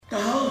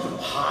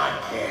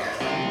Blah,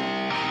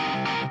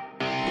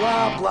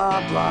 blah, blah,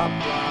 blah,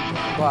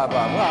 blah, blah,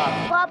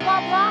 blah. Blah,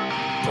 blah, blah.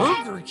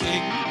 Burger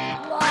King.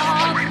 Blah,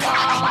 blah, blah.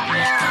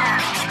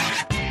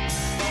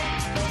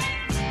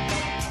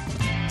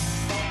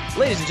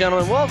 Ladies and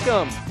gentlemen,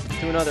 welcome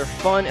to another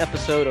fun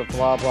episode of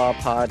Blah Blah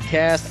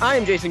Podcast. I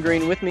am Jason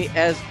Green. With me,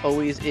 as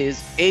always,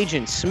 is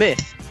Agent Smith.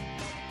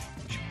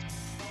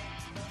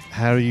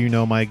 How do you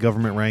know my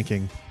government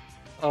ranking?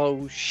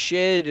 Oh,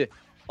 shit.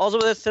 Also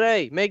with us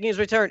today, making his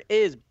return,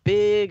 is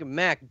Big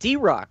Mac,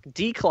 D-Rock,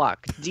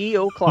 D-Clock,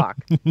 D-O-Clock,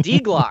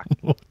 D-Glock.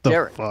 What the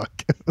Derek.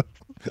 fuck?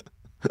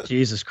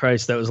 Jesus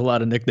Christ, that was a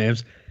lot of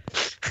nicknames.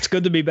 It's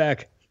good to be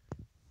back.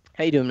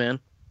 How you doing, man?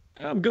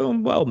 I'm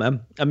going well,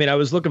 man. I mean, I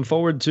was looking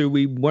forward to,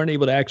 we weren't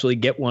able to actually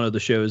get one of the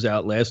shows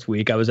out last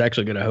week. I was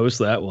actually going to host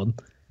that one.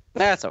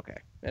 That's okay.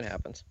 It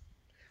happens.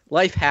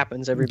 Life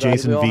happens, everybody.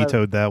 Jason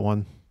vetoed that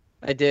one.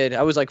 I did.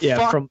 I was like, Yeah,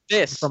 fuck from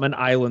this. From an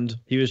island.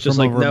 He was just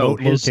From like, a no.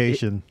 remote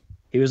location.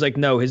 He was like,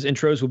 no, his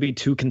intros will be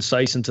too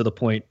concise and to the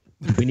point.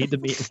 We need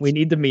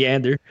to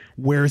meander.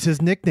 Where's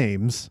his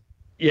nicknames?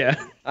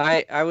 Yeah.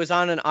 I was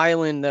on an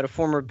island that a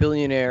former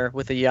billionaire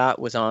with a yacht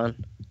was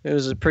on. It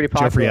was a pretty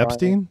popular Jeffrey island.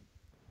 Epstein?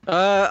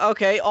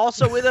 Okay.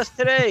 Also with us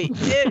today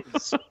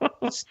is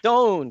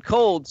Stone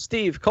Cold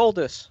Steve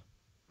Coldus.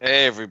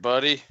 Hey,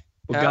 everybody.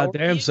 Well, How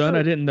goddamn, you son,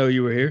 doing? I didn't know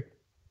you were here.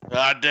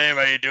 God damn,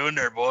 how you doing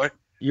there, boy?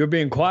 You were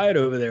being quiet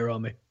over there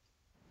on me.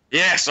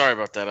 Yeah, sorry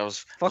about that. I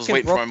was Fucking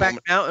waiting for my Brokeback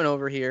moment. Mountain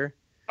over here.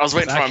 I was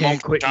waiting for I my can't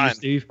moment of quit you, time.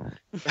 Steve.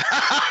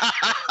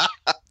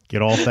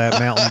 Get off that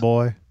mountain,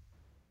 boy.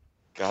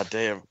 God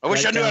damn. I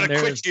wish Right I knew how down to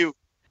there quit is- you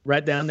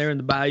Right down there in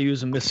the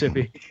bayous of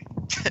Mississippi.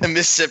 in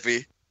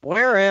Mississippi.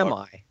 Where am I?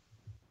 Welcome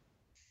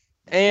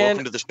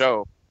And to the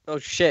show. oh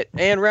shit!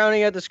 And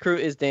rounding out this crew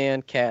is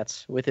Dan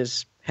Katz with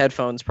his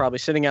headphones, probably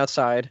sitting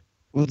outside.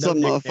 What's No up,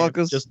 nickname,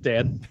 motherfuckers? Just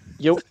Dan.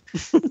 Yo.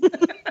 For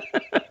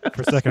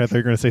a second, I thought you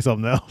were going to say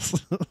something else.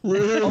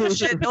 Oh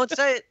shit! Don't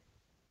say it.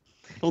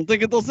 Don't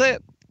think it, they'll say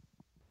it.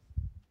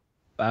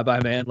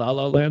 Bye-bye, man. La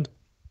La Land.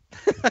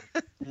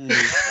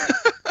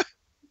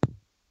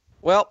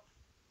 Well,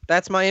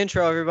 that's my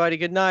intro, everybody.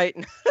 Good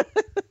night.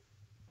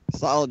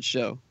 Solid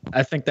show.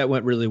 I think that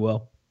went really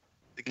well.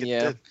 I think it Yeah.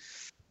 did.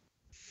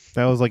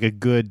 That was like a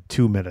good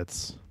 2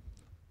 minutes.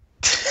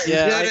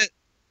 Yeah, Get it?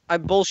 I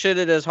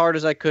bullshitted as hard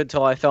as I could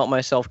till I felt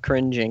myself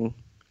cringing.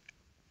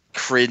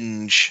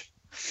 Cringe.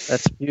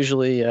 That's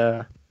usually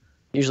how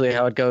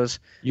it goes.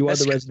 You are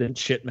That's the good. resident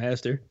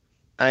shitmaster.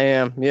 I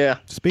am, yeah,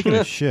 Speaking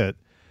of shit,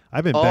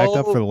 I've been backed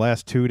up Oh. for the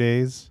last 2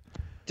 days.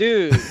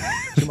 dude.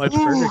 Too much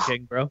Burger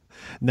King, bro.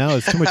 No,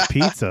 it's too much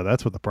pizza.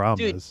 That's what the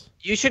problem Dude. is.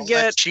 You should All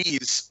that get.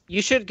 cheese.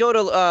 You should go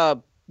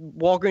to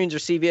Walgreens or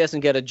CVS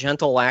and get a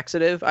gentle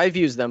laxative. I've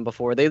used them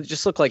before. They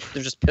just look like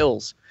they're just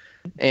pills.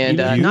 And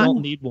you not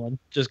don't need one.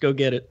 Just go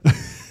get it.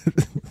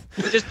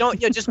 just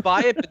don't. Yeah, just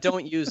buy it, but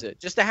don't use it.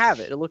 Just to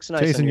have it. It looks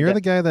nice. Jason, on your you're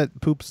the desk. guy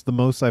that poops the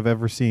most I've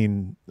ever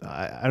seen.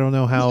 I don't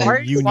know how Why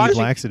are you you need watching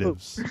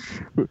laxatives.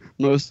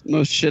 Most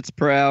shits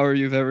per hour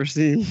you've ever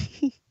seen.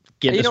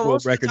 Guinness World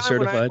most of the Record time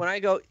certified. When I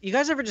go, you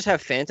guys ever just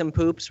have phantom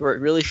poops where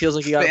it really feels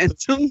like you got to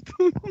Phantom.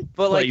 but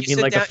What, like you mean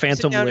sit like down, a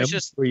phantom sit down, limb it's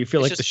just where you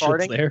feel it's like the just shit's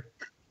farting? there?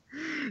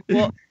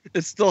 Well,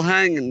 It's still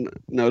hanging.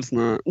 No, it's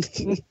not.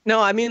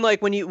 no, I mean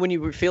like when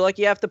you feel like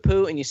you have to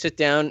poo and you sit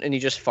down and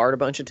you just fart a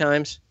bunch of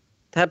times.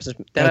 That happens. That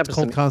That's happens to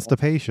called me.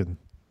 constipation.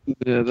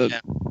 Yeah,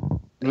 that,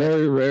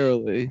 very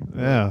rarely.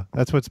 Yeah,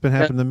 that's what's been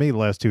happening to me the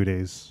last 2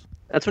 days.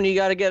 That's when you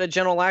got to get a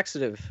gentle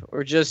laxative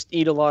or just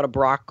eat a lot of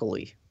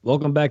broccoli.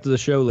 Welcome back to the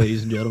show,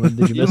 ladies and gentlemen.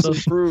 Did you miss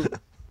us?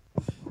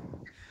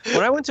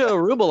 When I went to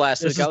Aruba last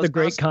This week, I is was the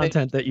great constipated.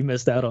 content that you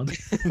missed out on.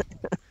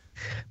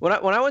 When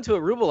I went to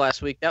Aruba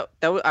last week,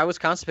 I was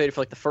constipated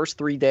for like the first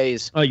 3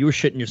 days. Oh, you were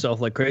shitting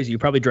yourself like crazy. You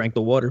probably drank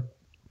the water.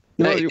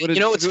 No, Hey, would've- you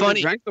know what's if he would've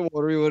funny? Drank the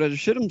water, he would have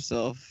shit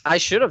himself. I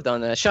should have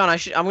done that, Sean.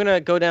 I'm gonna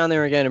go down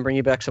there again and bring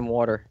you back some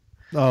water.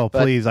 Oh,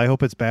 But- please. I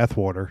hope it's bath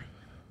water.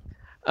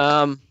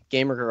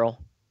 Gamer girl.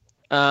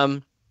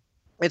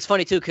 It's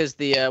funny too because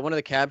the one of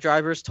the cab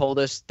drivers told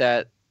us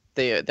that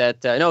it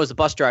was the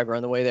bus driver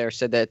on the way there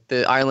said that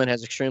the island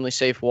has extremely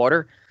safe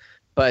water,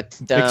 but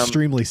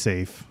Extremely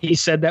safe. He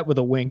said that with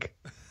a wink.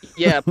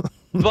 yeah,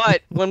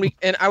 but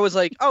I was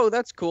like, oh,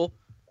 that's cool,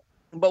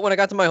 but when I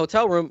got to my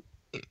hotel room,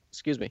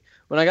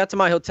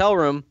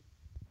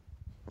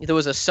 there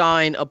was a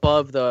sign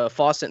above the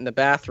faucet in the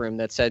bathroom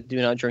that said, "Do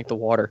not drink the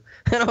water,"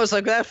 and I was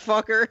like, that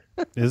fucker.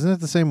 Isn't it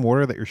the same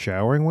water that you're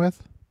showering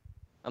with?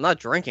 I'm not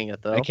drinking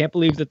it though. I can't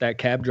believe that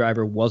cab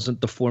driver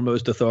wasn't the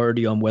foremost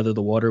authority on whether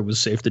the water was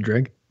safe to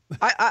drink.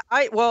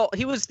 Well,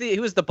 he was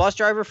the bus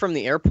driver from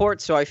the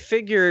airport, so I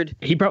figured.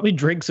 He probably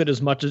drinks it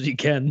as much as he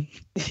can.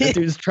 That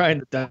dude's trying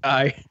to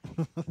die.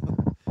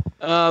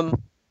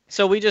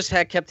 So we just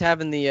kept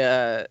having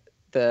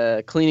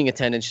the cleaning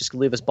attendants just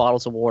leave us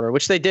bottles of water,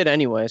 which they did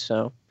anyway.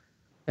 So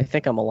I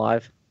think I'm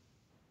alive.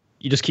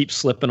 You just keep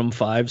slipping them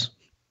fives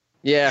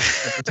Yeah,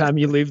 every time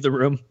you leave the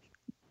room.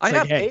 I It's got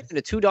like, hey. paid in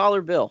a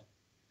 $2 bill.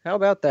 How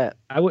about that?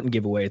 I wouldn't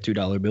give away a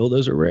 $2 bill.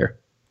 Those are rare.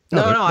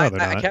 No, they're- I they're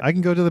kept- not. I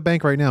can go to the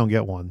bank right now and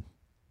get one.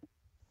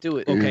 Do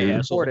it. Okay, Report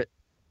asshole. it.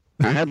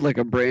 I had like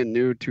a brand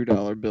new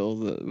 $2 bill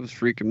that was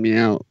freaking me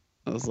out.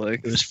 I was like,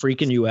 It was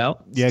freaking you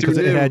out. Yeah, Too because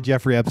it new. had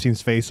Jeffrey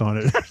Epstein's face on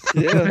it.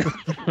 yeah,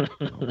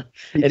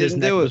 he And his didn't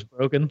neck do was it.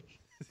 broken.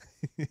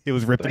 It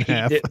was ripped in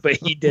half. But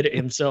he did it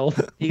himself.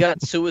 He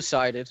got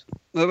suicided.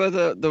 What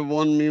about the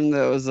one meme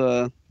that was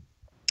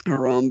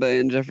Harambe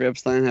and Jeffrey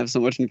Epstein have so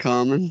much in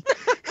common?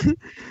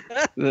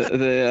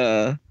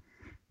 They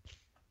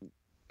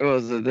what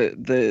was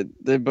it?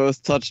 They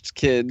both touched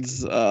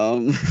kids.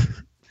 What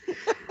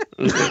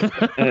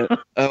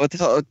the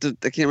hell?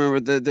 I can't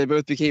remember. They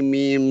both became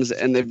memes,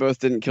 and they both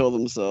didn't kill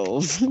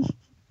themselves.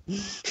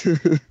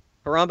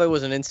 Harambe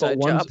was an But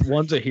inside job.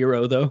 one's a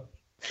hero, though.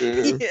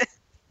 Yeah.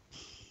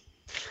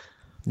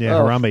 Yeah,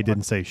 Oh. Harambe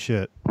didn't say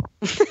shit.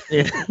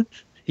 Yeah.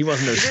 He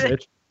wasn't no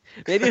snitch.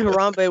 Maybe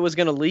Harambe was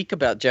going to leak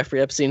about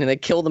Jeffrey Epstein, and they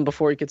killed him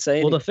before he could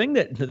say Well, anything.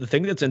 the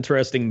thing that's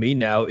interesting me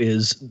now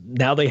is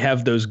now they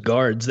have those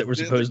guards that were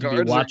Yeah, the supposed to be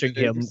guards are watching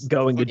him idiots.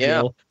 going to Yeah.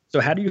 jail. So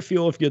how do you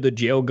feel if you're the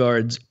jail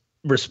guards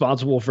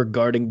responsible for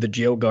guarding the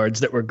jail guards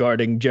that were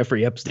guarding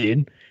Jeffrey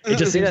Epstein? It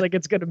just seems like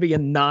it's going to be a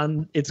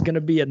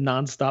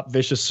nonstop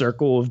vicious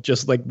circle of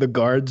just like the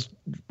guards,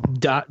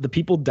 the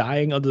people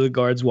dying under the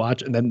guards'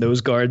 watch, and then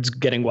those guards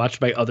getting watched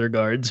by other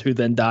guards who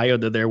then die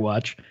under their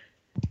watch.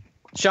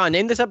 Sean,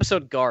 name this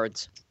episode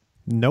Guards.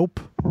 Nope.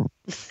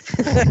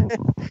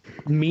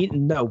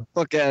 No.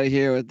 Fuck out of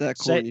here with that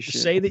corny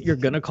shit. Say that you're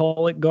gonna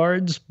call it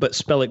guards, but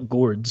spell it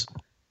gourds.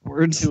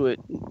 Words Do it.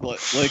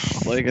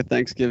 like a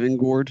Thanksgiving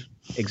gourd.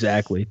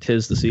 Exactly.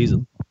 'Tis the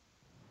season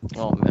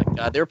Oh, my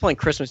God. They were playing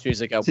Christmas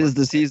music out. Tis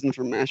the season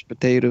for mashed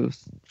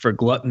potatoes. for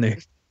gluttony.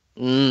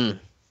 Mm.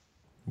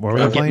 What were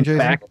they I'm playing, getting Jason?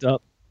 backed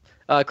up.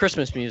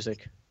 Christmas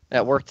music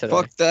at work today.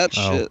 Fuck that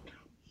Oh. shit.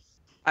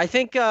 I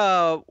think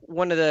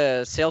one of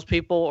the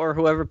salespeople or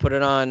whoever put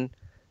it on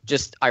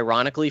just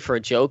ironically for a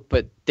joke,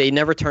 but they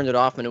never turned it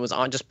off, and it was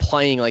on just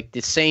playing like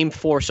the same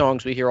 4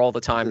 songs we hear all the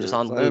time, just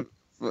on loop.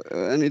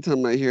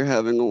 Anytime I hear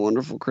having a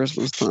wonderful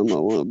Christmas time, I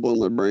want to blow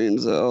my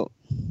brains out.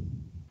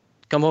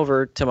 Come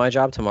over to my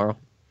job tomorrow.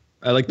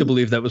 I like to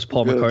believe that was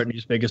Paul Good.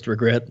 McCartney's biggest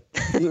regret.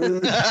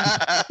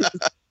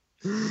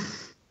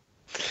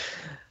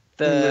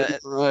 The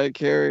Mariah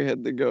Carey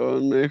had to go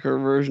and make her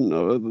version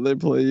of it that they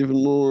play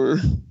even more.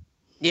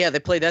 yeah, they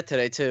played that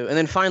today too, and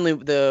then finally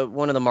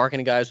one of the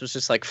marketing guys was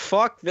just like,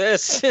 "Fuck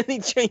this," and he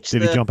changed.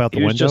 Did he jump out the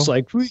He was window? just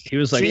like,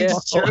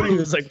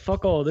 Jesus,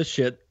 fuck all this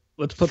shit.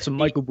 Let's put some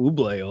Michael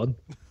Bublé on.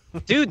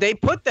 Dude, they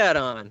put that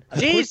on. Of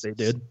course Jeez, they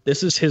did.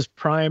 This is his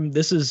prime.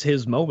 This is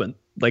his moment.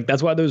 Like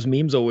that's why those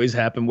memes always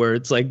happen, where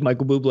it's like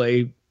Michael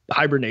Bublé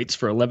hibernates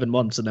for 11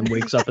 months and then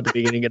wakes up at the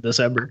beginning of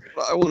December.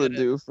 What I want to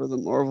do for the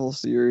Marvel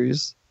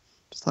series,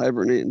 just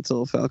hibernate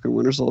until Falcon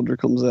Winter Soldier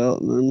comes out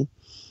and then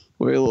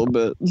wait a little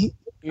bit.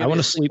 I want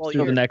to sleep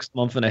through the next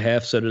month and a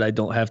half so that I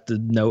don't have to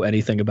know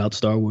anything about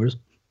Star Wars.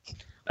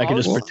 I can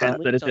just Oh,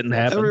 pretend that it didn't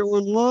happen.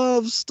 Everyone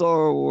loves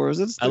Star Wars.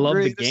 It's the I love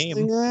the greatest game.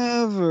 thing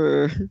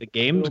ever. The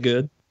game's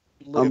good.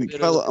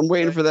 I'm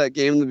waiting for that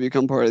game to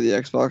become part of the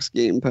Xbox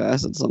Game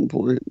Pass at some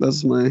point.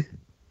 That's my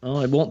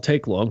Oh, it won't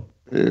take long.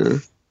 yeah.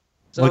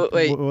 So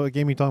wait, what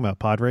game are you talking about?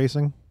 Pod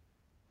racing?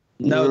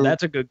 No,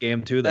 that's a good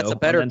game too, though. That's a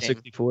better on game.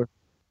 N64.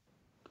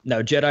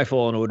 No, Jedi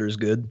Fallen Order is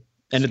good,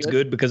 and It's it's good?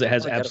 good because it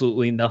has I like it.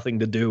 absolutely nothing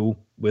to do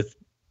with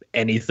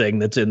anything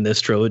that's in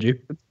this trilogy.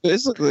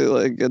 Basically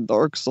like a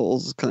Dark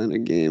Souls kind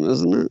of game,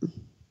 isn't it?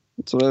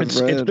 That's what I've It's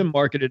read. been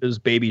marketed as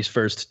baby's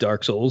first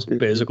Dark Souls,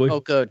 basically. oh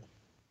good,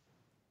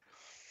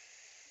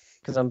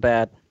 because I'm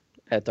bad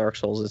at Dark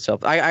Souls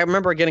itself. I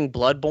remember getting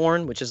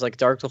Bloodborne, which is like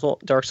Dark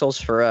Souls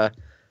for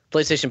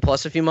PlayStation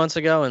Plus a few months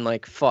ago, and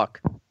like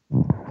fuck,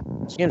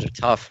 these games are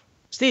tough.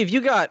 Steve,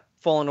 you got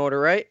Fallen Order,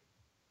 right?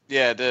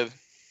 Yeah, I did.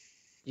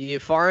 You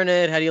far in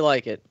it? How do you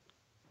like it?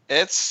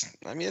 It's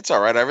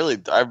all right.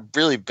 I've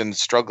really been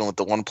struggling with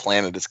the one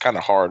planet. It's kind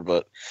of hard,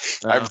 but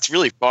it's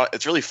really fun.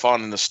 It's really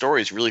fun, and the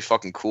story is really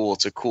fucking cool.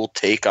 It's a cool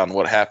take on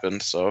what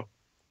happened. So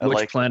I Which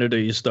like. planet are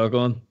you stuck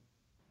on?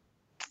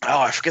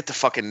 Oh, I forget the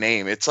fucking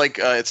name. It's like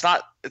it's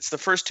not. It's the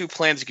first 2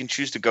 planets you can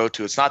choose to go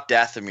to. It's not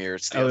Dathomir.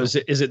 It's the Oh, other. is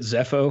it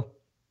Zepho?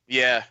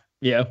 Yeah,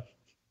 Yeah,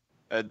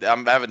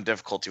 I'm having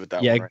difficulty with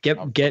that yeah. one. Right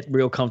now. Get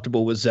real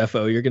comfortable with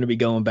Zepho. You're going to be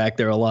going back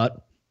there a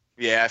lot.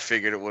 Yeah, I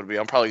figured it would be.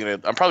 I'm probably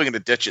gonna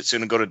ditch it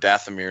soon and go to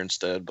Dathomir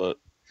instead. But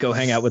Go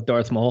hang out with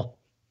Darth Maul.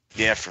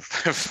 yeah, for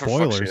fuck's sake.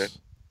 Spoilers.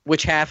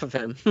 Which half of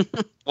him?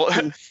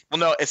 Well,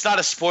 no, it's not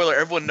a spoiler.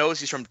 Everyone knows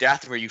he's from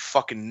Dathomir. You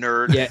fucking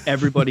nerd. Yeah,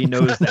 everybody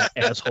knows that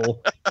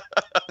asshole.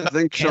 I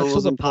think Sean Cancel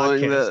was the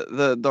implying podcast.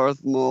 that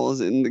Darth Maul is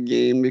in the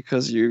game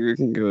because you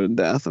can go to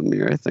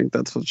Dathomir. I think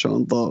that's what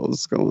Sean thought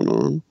was going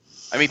on.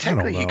 I mean,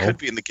 technically, he know. could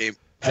be in the game.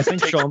 I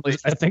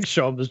think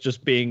Sean was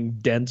just being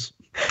dense.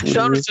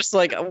 Sean was just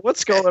like,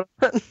 "What's going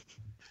on?"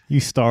 You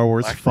Star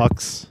Wars Black-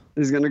 fucks.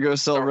 He's gonna go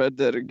sell Red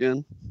Dead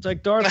again. It's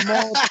like Darth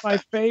Maul's my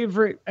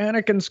favorite.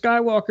 Anakin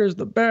Skywalker's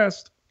the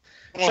best.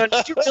 Sean,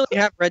 did you really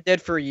have Red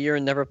Dead for a year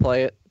and never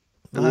play it?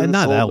 Not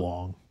that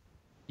long.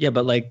 Yeah,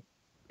 but like,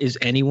 is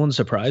anyone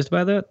surprised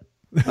by that?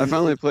 I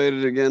finally played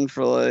it again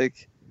for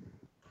like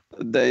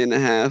a day and a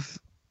half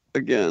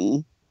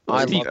again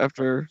I like, love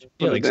after Yeah,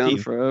 put it like down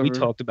Steve, forever. we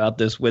talked about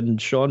this when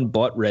Sean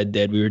bought Red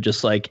Dead. We were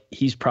just like,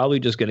 he's probably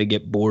just gonna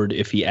get bored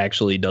if he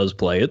actually does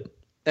play it.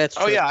 That's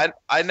Oh true. yeah,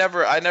 I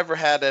never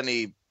had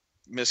any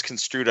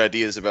misconstrued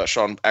ideas about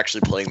Sean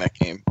actually playing that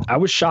game. I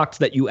was shocked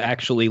that you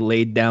actually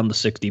laid down the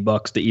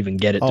 $60 to even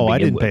get it. Oh, to I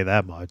begin didn't with. pay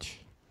that much.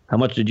 How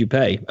much did you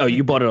pay? Oh,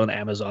 you bought it on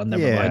Amazon.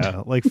 Never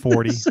mind. Like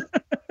 40.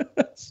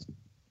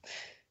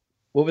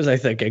 What was I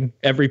thinking?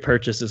 Every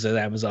purchase is an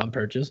Amazon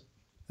purchase.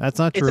 That's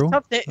not It's a true.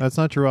 tough thing. That's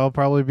not true. I'll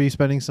probably be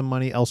spending some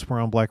money elsewhere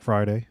on Black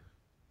Friday.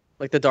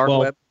 Like the dark Well,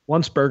 web.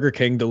 once Burger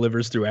King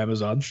delivers through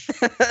Amazon.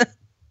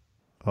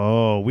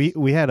 Oh, we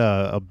had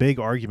a big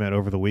argument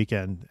over the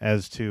weekend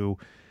as to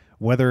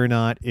whether or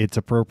not it's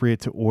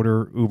appropriate to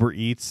order Uber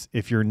Eats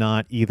if you're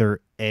not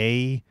either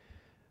A,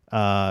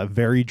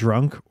 very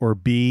drunk, or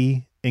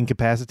B,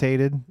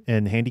 incapacitated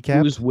and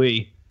handicapped. Who's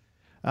we?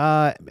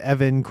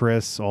 Evan,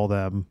 Chris, all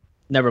them.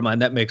 Never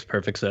mind. That makes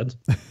perfect sense.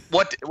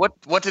 What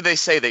did they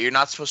say, that you're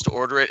not supposed to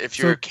order it if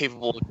you're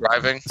capable of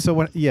driving? So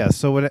what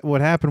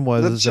happened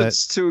was That is that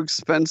shit's too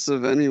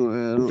expensive anyway.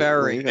 I don't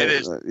Very. like It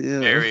is yeah.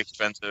 very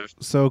expensive.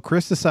 so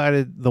Chris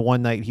decided the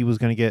one night he was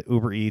going to get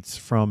Uber Eats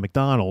from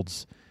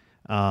McDonald's,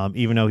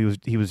 even though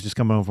he was just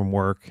coming home from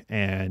work,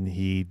 and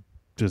he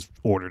just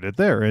ordered it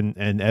there.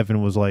 And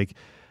Evan was like,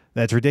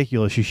 "That's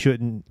ridiculous. You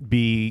shouldn't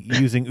be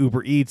using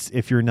Uber Eats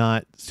if you're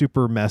not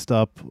super messed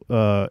up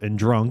and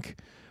drunk,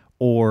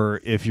 or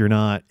if you're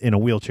not in a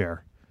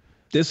wheelchair."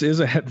 This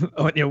is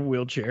on a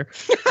wheelchair.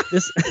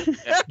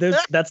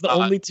 That's the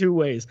only two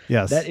ways.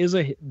 Yes,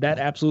 That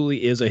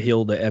absolutely is a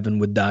hill that Evan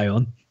would die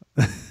on.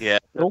 Yeah,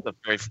 that's a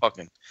very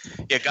fucking.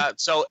 Yeah, God.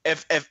 So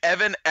if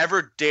Evan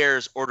ever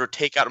dares order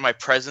takeout in my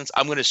presence,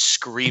 I'm gonna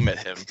scream at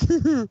him.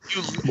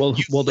 Well,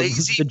 You the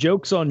lazy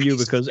joke's on you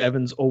piece of because shit.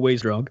 Evan's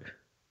always drunk.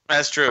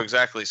 That's true,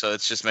 exactly. So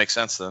it just makes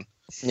sense then.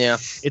 Yeah.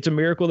 It's a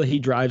miracle that he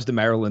drives to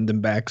Maryland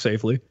and back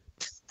safely.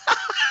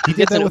 he did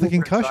gets that an with a Uber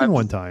concussion driver.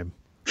 one time.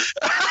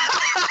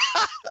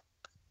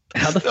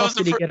 How the That was fuck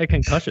the did he fir- get a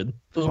concussion?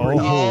 Uber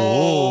Eats.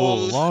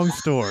 Oh, long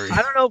story.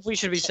 I don't know if we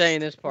should be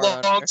saying this part.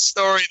 on Long here.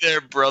 story there,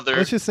 brother.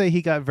 Let's just say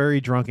he got very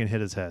drunk and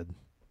hit his head.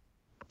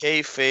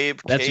 Kayfabe.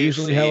 That's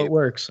usually how it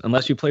works,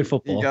 unless you play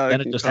football. got a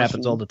Then it just happens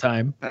concussion. all the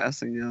time.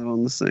 Passing out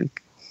on the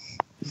sink.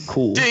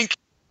 Cool. Dink.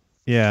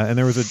 Yeah, and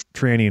there was a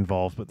tranny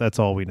involved, but that's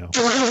all we know.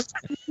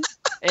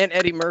 And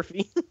Eddie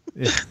Murphy.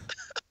 Yeah.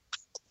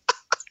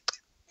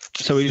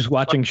 So he was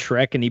watching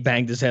Shrek and he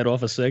banged his head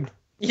off a cig.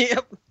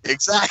 Yep.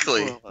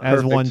 Exactly. As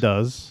Perfect. one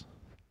does.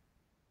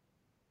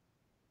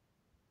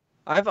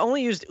 I've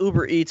only used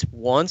Uber Eats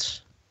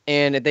once,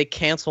 and they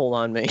canceled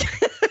on me.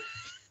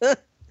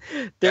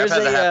 There's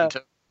I've had that a happen too.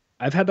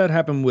 I've had that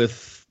happen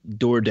with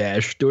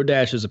DoorDash.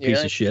 DoorDash is a piece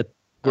Yeah. of shit.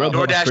 Grubhub's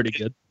DoorDash- pretty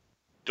good.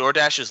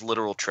 DoorDash is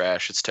literal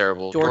trash. It's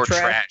terrible. Door Door trash?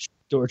 trash.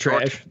 Door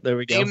trash. There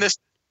we go.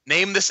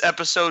 Name this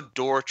episode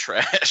Door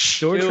Trash.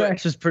 Door Do it.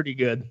 trash is pretty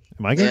good.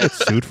 Am I going to get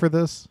sued for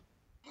this?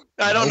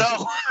 I don't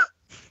know.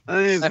 I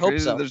think it's I hope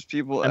crazy so. there's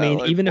people. I mean, at,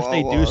 like, even if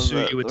they do Wawa sue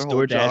that you, it's their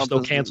whole DoorDash. job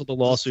They'll is cancel the just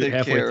lawsuit take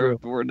halfway care through.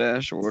 of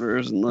DoorDash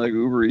orders and like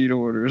Uber Eat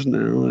orders now.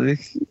 Like,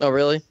 oh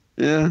really?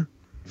 yeah.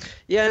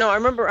 Yeah, no, I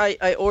remember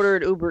I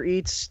ordered Uber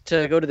Eats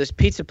to go to this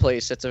pizza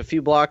place that's a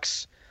few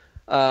blocks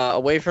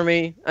away from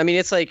me. I mean,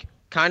 it's like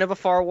kind of a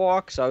far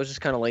walk, so I was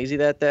just kind of lazy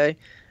that day.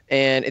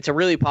 And it's a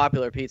really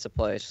popular pizza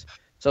place.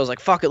 So I was like,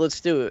 fuck it,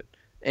 let's do it.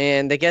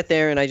 And they get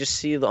there, and I just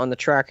see on the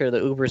tracker the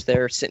Uber's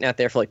there sitting out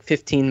there for like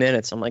 15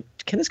 minutes. I'm like,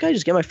 can this guy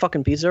just get my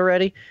fucking pizza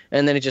already?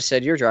 And then it just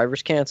said, your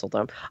driver's canceled.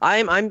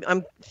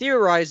 I'm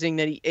theorizing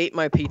that he ate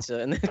my pizza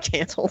and then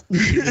canceled.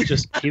 He was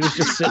just He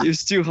sitting.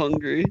 was too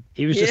hungry.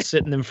 He was Yeah. just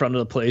sitting in front of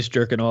the place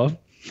jerking off.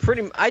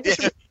 I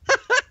just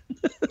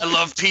I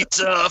love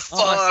pizza.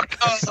 Fuck.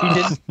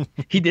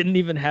 He didn't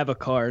even have a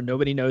car.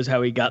 Nobody knows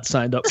how he got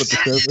signed up with the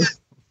service.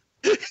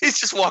 He's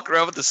just walking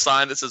around with a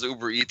sign that says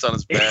Uber Eats on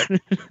his back.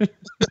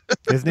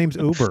 His name's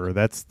Uber.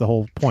 That's the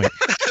whole point.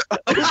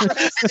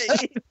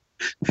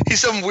 He's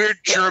some weird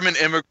German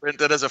immigrant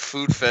that has a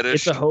food fetish.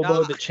 It's a hobo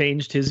No. that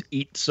changed his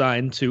eat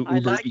sign to I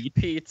Uber like Eat.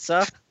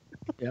 pizza.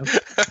 Yeah.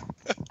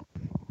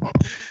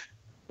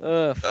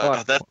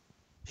 Fuck. That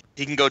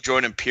he can go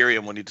join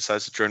Imperium when he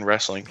decides to join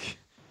wrestling.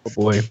 Oh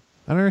boy.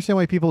 I don't understand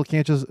why people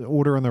can't just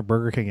order on their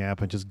Burger King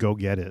app and just go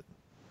get it.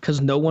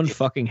 Because no one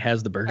fucking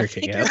has the I Burger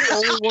think King you're app. the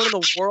only one in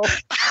the world.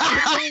 You're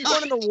the only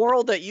one in the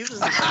world that uses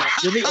the app.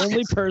 You're the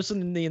only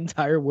person in the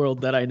entire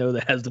world that I know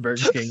that has the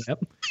Burger King app.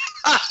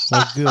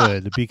 Well,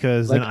 good,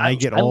 because then Like, I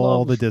get I all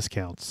love- the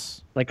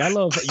discounts. Like, I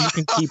love, you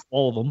can keep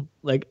all of them.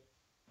 Like,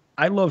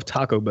 I love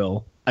Taco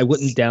Bell. I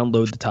wouldn't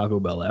download the Taco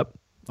Bell app.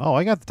 Oh,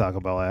 I got the Taco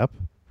Bell app.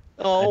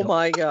 Oh don't-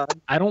 my god.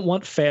 I don't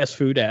want fast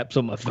food apps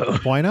on my phone.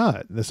 Why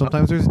not?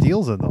 Sometimes there's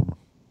deals in them.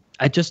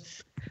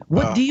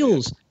 What Oh.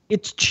 deals?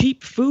 It's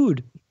cheap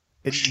food.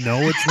 No,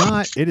 it's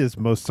not. It is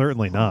most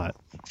certainly not.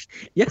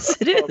 Yes,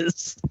 it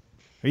is.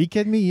 Are you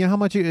kidding me? You know how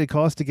much it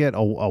costs to get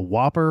a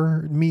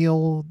Whopper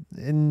meal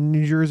in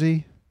New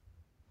Jersey?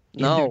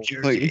 in No. New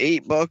Jersey. Like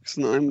 $8,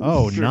 $9.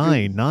 Oh,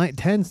 freaking- 9,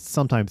 10,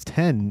 sometimes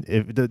 10,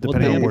 if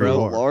depending damn, on where bro,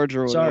 you are. large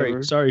or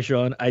whatever. Sorry,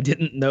 Sean. I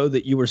didn't know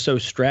that you were so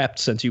strapped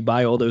since you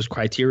buy all those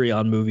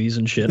Criterion movies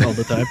and shit all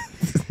the time.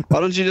 Why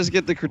don't you just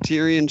get the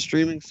Criterion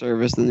streaming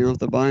service? Then you don't have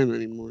to buy them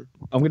anymore.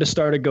 I'm gonna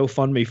start a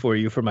GoFundMe for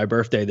you for my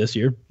birthday this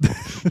year.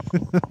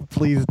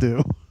 Please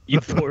do. You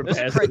poor There's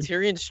a bastard.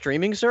 Criterion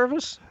streaming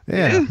service?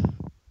 Yeah.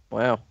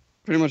 Wow.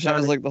 Pretty much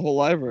has like the whole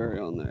library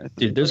on there. I think.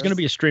 Dude, there's gonna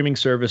be a streaming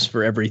service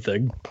for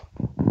everything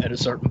at a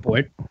certain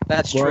point.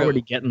 That's We're true.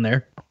 already getting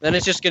there. Then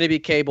it's just going to be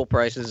cable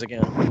prices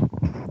again.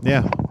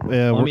 Yeah. I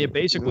we're- mean, it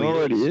basically It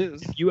already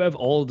is. If you have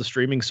all of the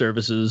streaming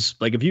services,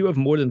 like if you have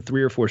more than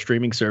 3 or 4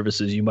 streaming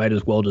services, you might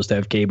as well just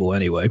have cable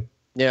anyway.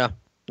 Yeah,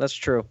 that's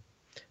true.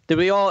 Did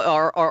we all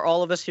are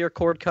all of us here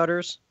cord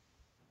cutters?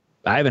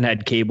 I haven't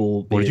had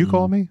cable. what did you in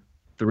call me?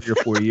 3 or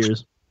 4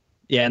 years.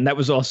 Yeah, and that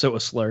was also a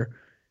slur.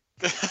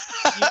 You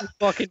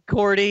fucking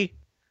cordy.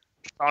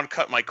 Sean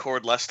cut my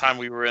cord last time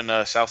we were in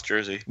South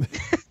Jersey.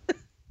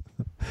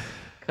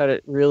 Cut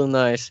it real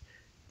nice.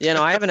 Yeah,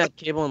 no, I haven't had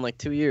cable in like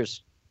 2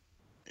 years.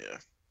 Yeah.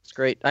 It's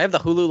great. I have the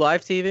Hulu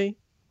Live TV.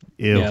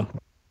 Ew. Yeah.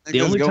 I think The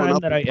it's only going time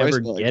up that in I price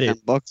ever by, like, get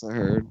it- $10, I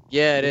heard.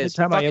 Yeah, it The is.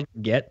 time I Fucking- ever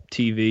get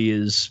TV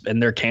is,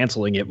 and they're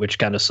canceling it, which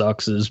kind of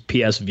sucks, is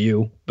PS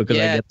View because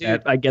Yeah, I get dude.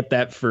 that. I get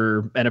that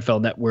for NFL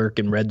Network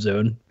and Red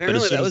Zone. But Apparently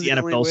as soon that as was the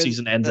only NFL way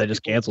season ends, that I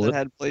just people cancel that it.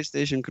 had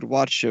PlayStation could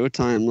watch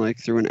Showtime like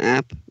through an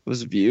app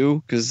was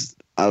View, because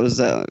I was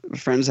at a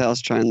friend's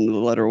house trying to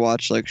let her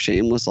watch like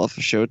Shameless off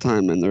of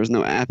Showtime, and there was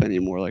no app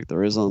anymore like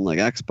there is on like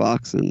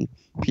Xbox and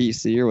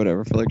PC or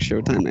whatever for like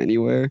Showtime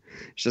Anywhere.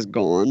 It's just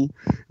gone.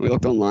 We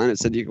looked online, it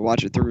said you could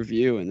watch it through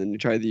View, and then you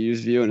tried to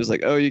use View, and it's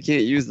like, oh, you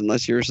can't use it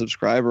unless you're a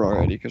subscriber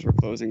already because we're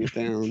closing it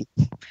down.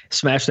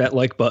 Smash that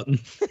like button.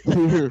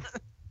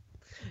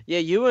 Yeah,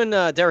 you and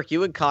Derek,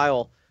 you and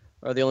Kyle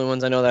are the only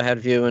ones I know that had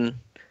View, and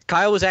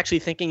Kyle was actually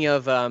thinking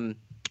of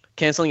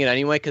canceling it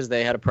anyway because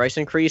they had a price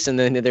increase, and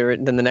then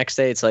then the next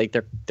day it's like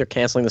they're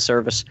canceling the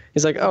service.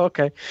 He's like, oh,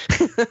 okay.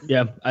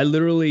 Yeah, I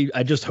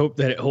just hope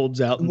that it holds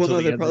out Well, until no,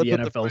 the they end of probably the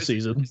put the NFL price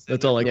season. increase in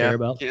That's all I there. care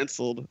about.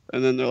 Canceled,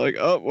 and then they're like,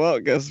 oh well, I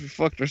guess we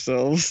fucked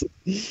ourselves.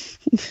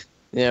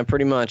 Yeah,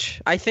 pretty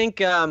much. I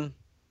think.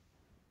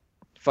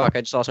 Fuck,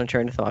 I just lost my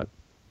train of thought.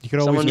 You could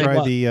always Someone make try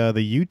what?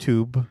 the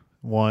YouTube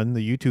one,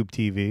 the YouTube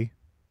TV.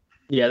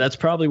 Yeah, that's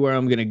probably where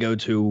I'm gonna go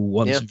to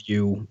once Yeah.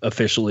 View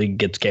officially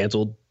gets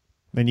canceled.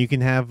 And you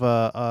can have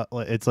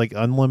it's like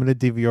unlimited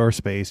DVR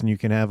space, and you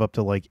can have up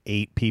to like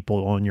 8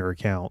 people on your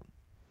account.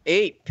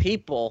 8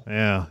 people.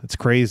 Yeah, it's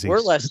crazy. We're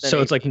less than. So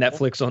 8 it's like people.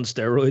 All on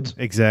steroids.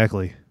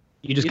 Exactly.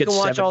 You just You get can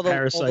watch 7 all the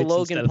parasites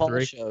Logan instead Paul of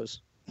 3.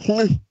 shows.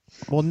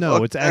 Well, no,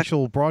 Fuck it's that.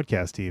 actual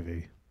broadcast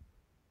TV.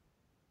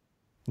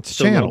 It's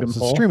So Logan channels. It's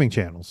Paul? streaming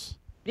channels.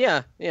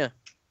 Yeah, yeah.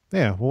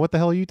 Yeah. Well, what the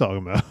hell are you talking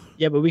about?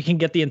 Yeah, but we can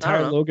get the I entire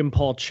don't know. Logan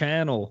Paul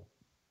channel.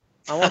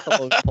 I want the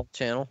Logan Paul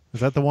channel. Is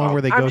that the one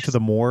where they I'm go just- to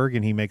the morgue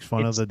and he makes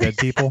fun of the dead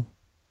people?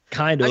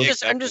 Kind of.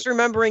 I'm just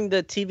remembering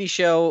the TV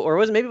show, or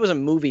maybe it was a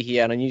movie he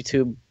had on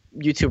YouTube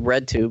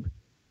RedTube.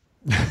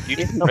 You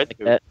Yeah, Red like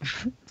that.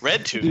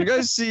 Red Did you Tube.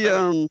 guys see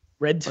RedTube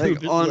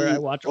like is on where I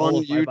watch all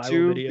on of my Bible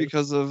YouTube videos.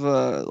 because of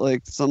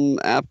like some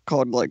app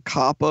called like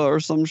Kappa or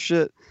some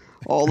shit?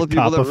 All the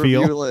people that Kappa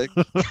Feel. review like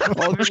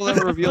all the people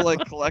that review like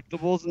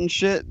collectibles and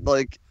shit,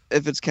 like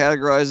if it's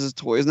categorized as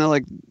toys now,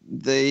 like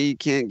they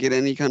can't get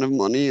any kind of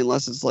money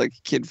unless it's like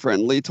kid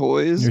friendly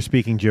toys. You're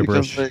speaking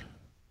gibberish. Because, like,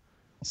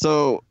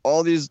 so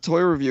all these toy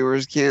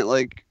reviewers can't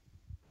like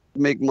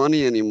make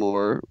money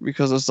anymore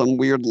because of some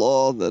weird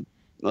law that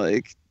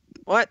like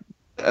What?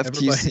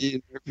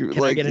 FTC Can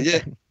like I get an yeah,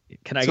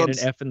 Can I So get an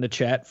it's- F in the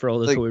chat for all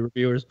the like- toy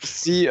reviewers?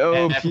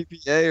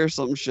 COPPA or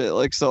some shit.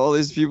 Like so all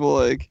these people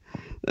like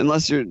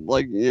unless you're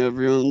like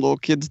reviewing little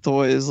kids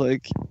toys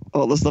like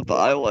all the stuff that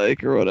I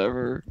like or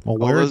whatever. Well,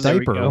 all wear a those- There we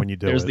diaper go. when you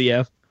do There's it. the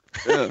F.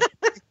 Yeah.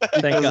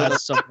 Thank God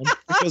someone.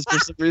 Because for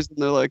some reason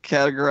they're like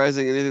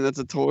categorizing anything that's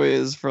a toy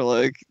is for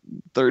like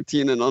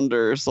 13 and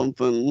under or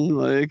something.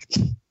 Like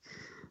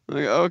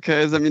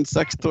okay, does that mean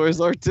sex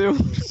toys are too?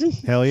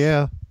 Hell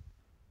yeah.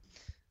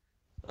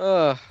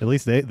 Ugh. At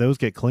least those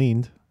get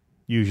cleaned,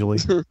 usually.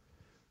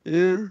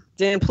 Yeah.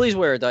 Dan, please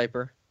wear a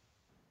diaper.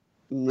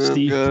 No,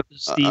 Steve, good.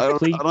 Steve, I don't-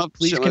 please, I don't have to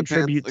please shit my pants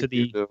contribute to like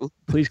you the do.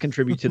 please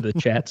contribute to the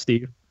chat,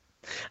 Steve.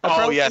 I Oh,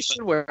 probably yes.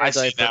 should wear a I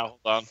see diaper. now.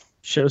 Hold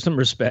Show some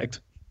respect.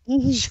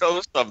 on.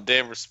 Show some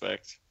damn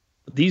respect.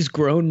 These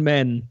grown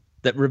men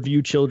that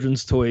review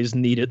children's toys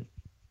need it.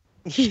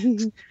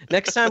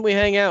 Next time we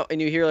hang out and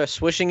you hear a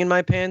swishing in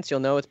my pants, you'll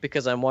know it's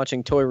because I'm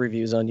watching toy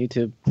reviews on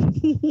YouTube.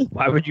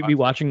 Why would you be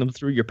watching them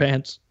through your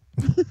pants?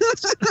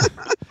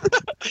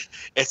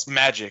 It's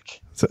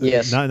magic. So,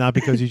 Yes. Not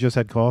because you just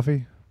had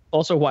coffee.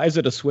 Also, why is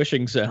it a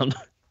swishing sound?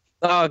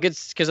 Oh,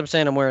 it's because I'm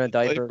saying I'm wearing a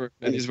diaper.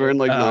 And he's wearing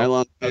like Oh,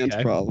 nylon pants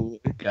okay. probably.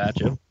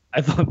 Gotcha.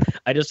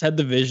 I just had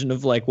the vision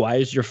of like, why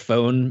does your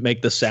phone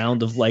make the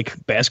sound of like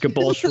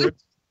basketball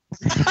shorts?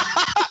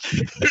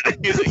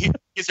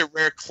 He's a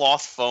rare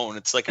cloth phone.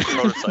 It's like a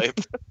prototype.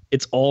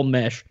 It's all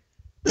mesh.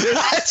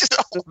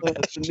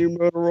 The new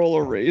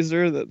Motorola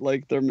Razr that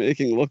like they're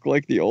making look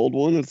like the old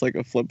one. It's like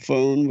a flip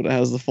phone, but it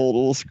has the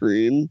foldable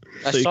screen.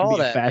 I So you saw can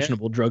be that. a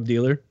fashionable drug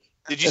dealer.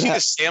 Did you see the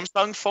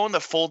Samsung phone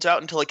that folds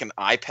out into like an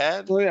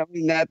iPad? Well, yeah, I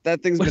mean that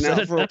thing's been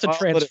out for That's a while, but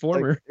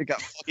transformer. it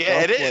got fucked Yeah,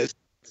 up, it is.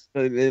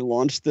 like, they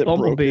launched it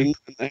Bumblebee. broken,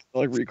 and they had to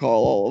like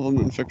recall all of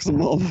them and fix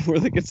them all before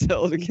they could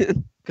sell it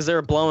again. Because they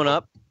were blowing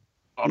up.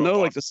 No,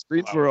 like the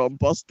screens were all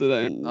busted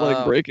and like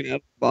Oh. breaking out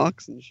of the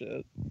box and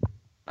shit.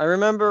 I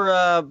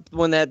remember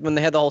when they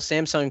had the whole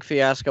Samsung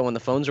fiasco when the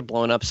phones were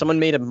blowing up. Someone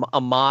made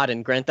a mod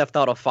in Grand Theft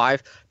Auto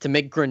 5 to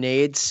make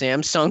grenade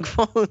Samsung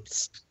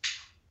phones.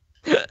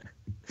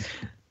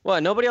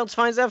 What? Nobody else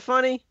finds that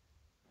funny?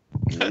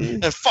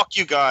 And fuck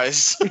you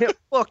guys.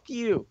 Fuck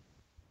you.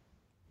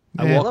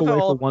 I Yeah. walk Love away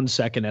how- for 1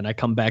 second and I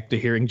come back to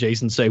hearing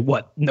Jason say,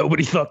 "What?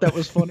 Nobody thought that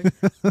was funny."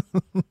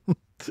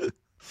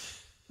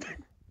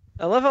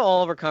 I love how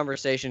all of our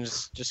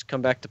conversations just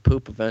come back to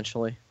poop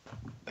eventually.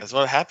 That's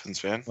what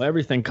happens, man. Well,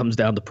 everything comes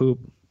down to poop.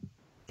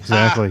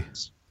 Exactly.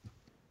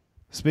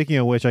 Speaking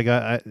of which,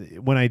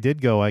 when I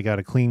did go, I got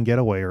a clean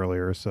getaway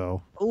earlier.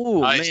 So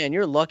Ooh, Nice. man,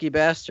 you're a lucky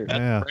bastard.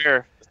 yeah,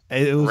 Rare.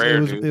 it was Rare,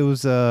 it was dude. it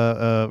was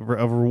a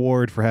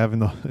reward for having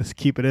to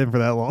keep it in for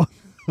that long.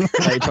 Now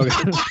you're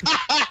talking-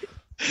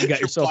 you got Your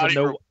yourself body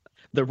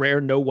the rare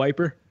no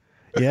wiper.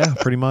 Yeah,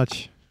 pretty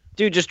much.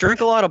 Dude, just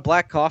drink a lot of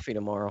black coffee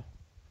tomorrow.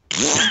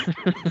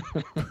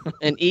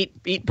 And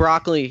eat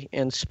broccoli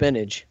and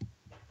spinach.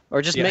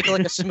 Or just Yeah. make it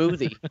like a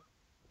smoothie.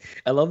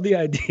 I love the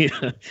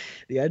idea.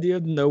 The idea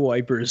of no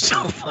wiper is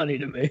so funny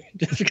to me,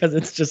 just because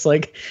it's just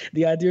like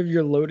the idea of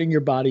you're loading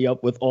your body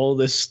up with all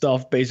this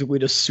stuff, basically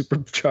to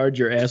supercharge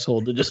your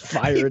asshole to just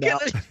fire it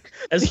out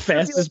as you're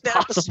gonna fast be as like that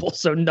episode- possible,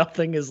 so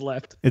nothing is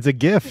left. It's a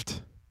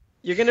gift.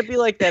 You're gonna be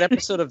like that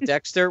episode of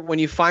Dexter when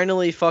you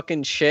finally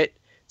fucking shit.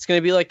 It's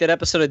gonna be like that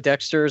episode of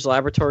Dexter's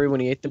Laboratory when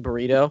he ate the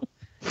burrito,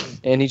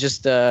 and he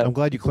just I'm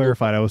glad you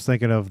clarified. I was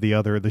thinking of the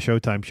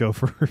Showtime show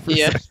for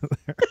Yeah. a second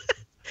there.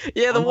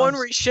 yeah, the I'm one on-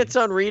 where he shits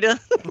on Rita.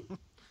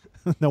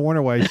 No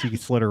wonder why she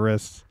slit her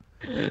wrists.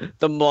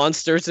 The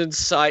monsters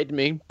inside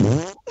me.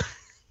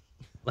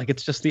 Like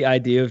it's just the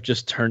idea of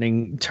just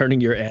turning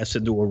your ass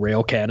into a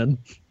rail cannon.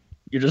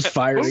 You're just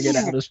firing it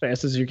out as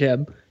fast as you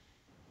can.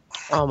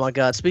 Oh my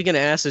god! Speaking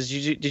of asses,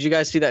 did you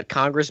guys see that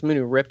congressman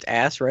who ripped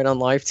ass right on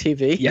live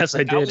TV? Yes, I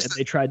That did, was and the-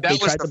 they tried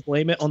that was to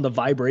blame it on the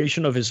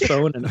vibration of his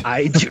phone, and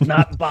I do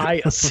not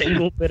buy a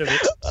single bit of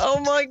it.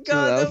 Oh my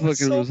god! that was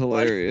fucking so was funny.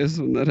 hilarious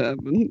when that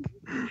happened.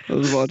 I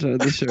was watching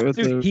the show with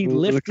Dude, he the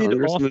lifted off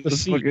congressman the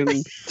just seat.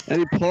 fucking, and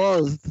he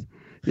paused.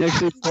 He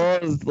actually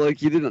paused, like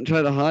he didn't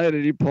try to hide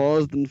it. He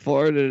paused and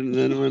farted, and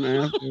then went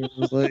after. It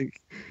was like,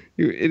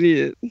 you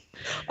idiot.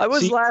 I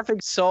was See- laughing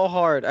so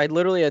hard. I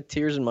literally had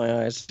tears in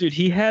my eyes. Dude,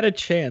 he had a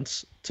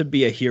chance to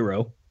be a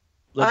hero.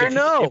 I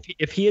know.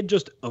 If he had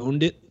just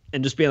owned it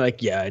and just being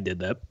like, "Yeah, I did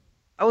that."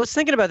 I was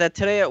thinking about that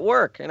today at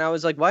work, and I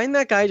was like, why didn't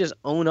that guy just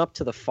own up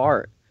to the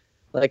fart?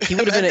 Like, he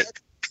would have been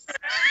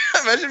a...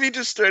 Imagine if he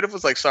just straight up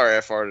was like, "Sorry, I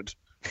farted."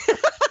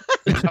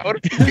 I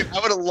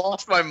would have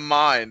lost my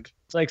mind.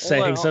 It's like Hold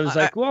saying, on, so it's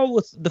like, well,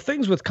 the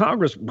things with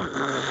Congress.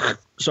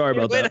 Sorry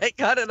about Wait, that. I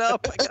got it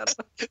up. I got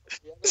it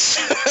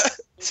up.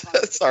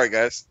 Sorry,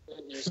 guys.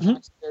 Use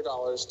taxpayer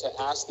dollars to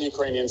ask the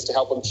Ukrainians to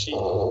help them cheat an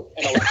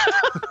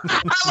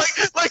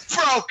election. like,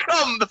 bro,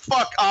 come the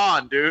fuck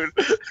on, dude.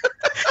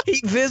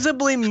 He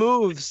visibly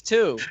moves,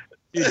 too.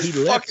 Dude, he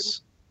Fucking-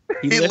 lifts.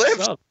 He he lifts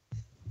lifts. up.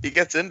 He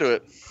gets into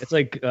it. It's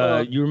like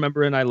you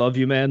remember in I Love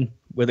You, Man,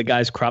 where the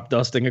guy's crop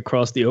dusting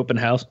across the open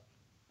house.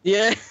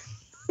 Yeah.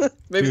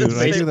 Maybe Dude, the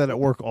I same. do that at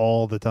work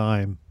all the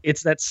time.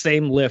 It's that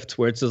same lift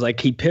where it's just like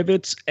he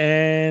pivots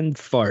and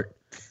fart.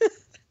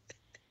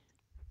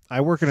 I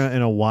work in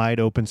a wide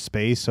open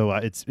space, so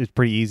it's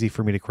pretty easy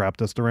for me to crop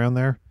dust around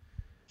there.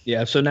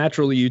 Yeah, so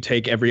naturally you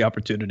take every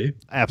opportunity.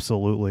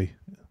 Absolutely.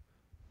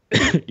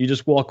 You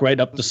just walk right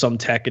up to some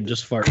tech and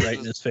just fart right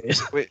in his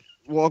face.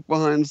 Walk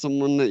behind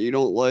someone that you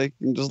don't like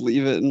and just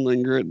leave it and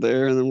linger it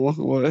there and then walk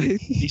away.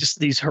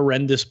 These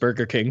horrendous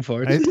Burger King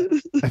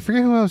farts. I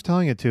forget who I was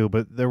telling it to,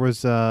 but there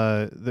was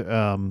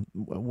one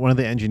of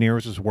the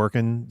engineers was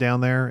working down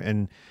there,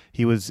 and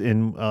he was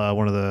in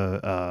one of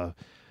the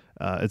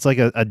it's like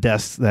a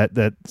desk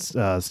that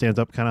stands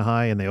up kind of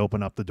high, and they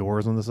open up the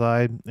doors on the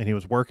side, and he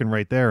was working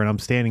right there, and I'm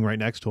standing right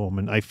next to him,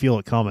 and I feel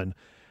it coming, and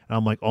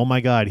I'm like, oh my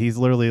god, he's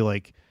literally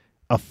like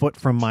a foot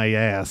from my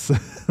ass.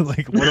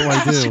 Like, what do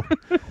I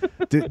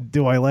do?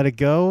 Do I let it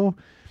go?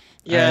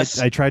 Yes.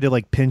 I tried to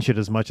like pinch it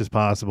as much as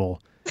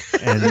possible,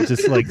 and it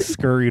just like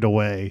scurried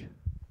away.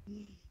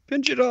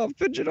 Pinch it off,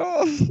 pinch it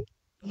off.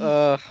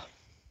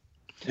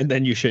 And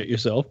then you shit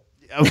yourself.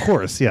 Of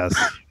course, yes.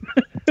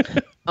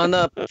 On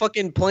the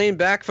fucking plane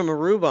back from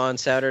Aruba on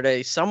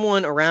Saturday,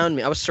 someone around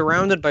me, I was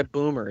surrounded by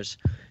boomers,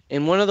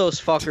 and one of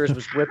those fuckers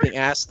was whipping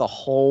ass the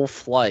whole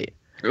flight.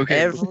 Okay.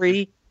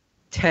 Every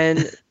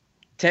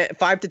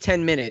 5 to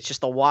 10 minutes,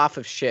 just a waft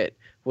of shit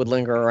would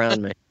linger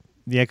around me.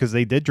 Yeah, because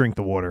they did drink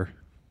the water.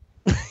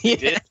 Yeah.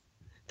 did.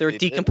 They were They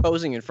did.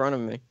 decomposing in front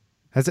of me.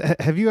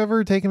 Have you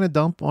ever taken a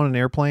dump on an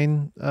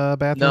airplane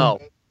bathroom? No.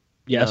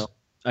 Yes. No.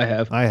 I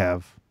have. I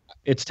have.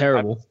 It's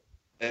terrible.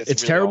 It's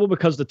really terrible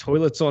because the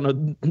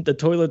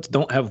toilets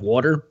don't have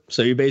water,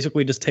 so you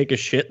basically just take a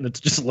shit and it's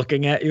just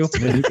looking at you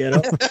when you get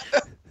up.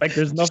 Like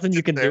there's nothing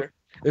you can do.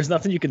 There's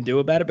nothing you can do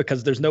about it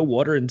because there's no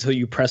water until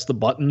you press the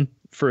button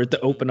for it to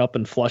open up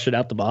and flush it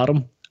out the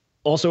bottom.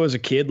 Also, as a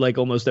kid, like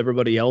almost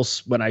everybody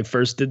else, when I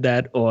first did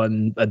that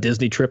on a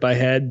Disney trip I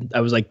had,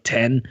 I was like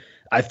 10.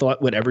 I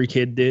thought what every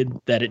kid did,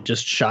 that it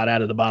just shot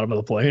out of the bottom of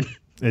the plane.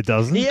 It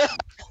doesn't? Yeah.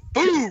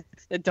 Boom!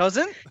 It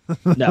doesn't?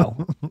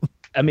 No.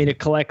 I mean, it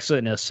collects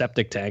in a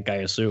septic tank, I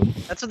assume.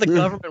 That's what the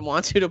government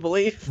wants you to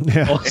believe.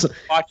 Yeah. Also,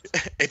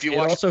 If you it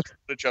watch also,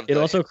 footage of it the-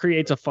 also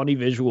creates a funny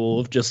visual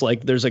of just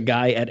like there's a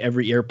guy at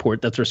every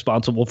airport that's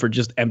responsible for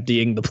just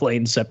emptying the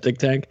plane septic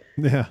tank.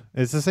 Yeah,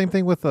 it's the same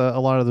thing with a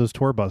lot of those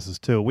tour buses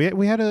too.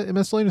 We had a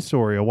miscellaneous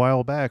story a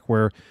while back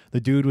where the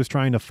dude was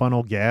trying to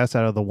funnel gas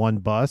out of the one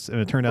bus, and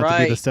it turned out to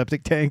be the Right.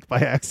 septic tank by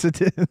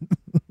accident.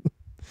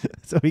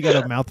 So he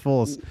got a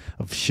mouthful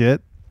of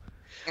shit.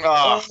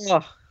 Ah,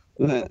 Oh,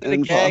 That The keg.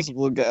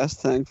 impossible gas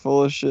tank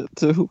full of shit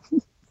too.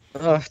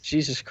 oh,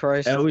 Jesus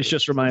Christ. It always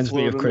just reminds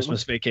me of Floating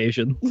Christmas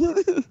Vacation.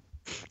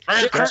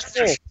 Merry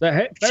Christmas.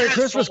 Merry Shitter's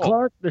Christmas, full.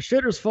 Clark. The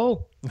shitter's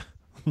full.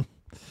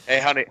 Hey,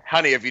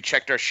 honey, have you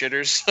checked our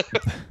shitters?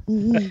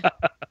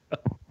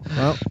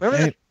 Well,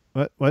 Remember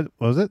hey, what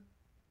was it?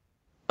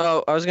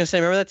 Oh, I was going to say,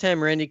 remember that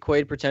time Randy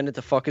Quaid pretended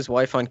to fuck his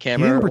wife on He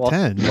camera? didn't while-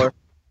 pretend.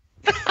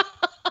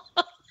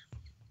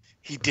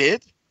 He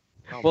did?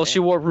 Oh, Well, man. she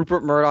wore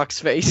Rupert Murdoch's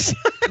face.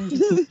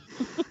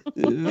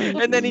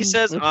 And then he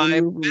says,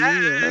 "I'm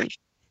back."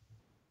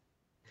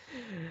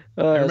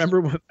 I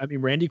remember. I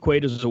mean, Randy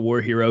Quaid is a war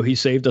hero. He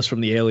saved us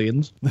from the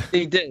aliens.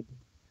 He did.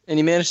 And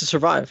he managed to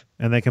survive.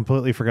 And they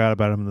completely forgot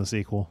about him in the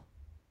sequel.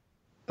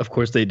 Of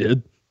course they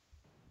did.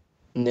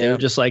 They Yeah. were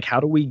just like, how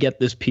do we get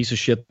this piece of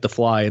shit to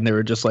fly? And they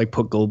were just like,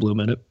 put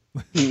Goldblum in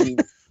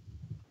it.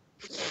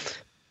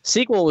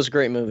 Sequel was a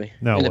great movie.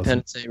 No, it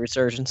Independence Day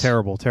Resurgence.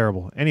 Terrible,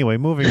 terrible. Anyway,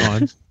 moving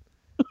on.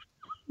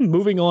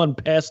 Moving on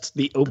past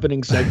the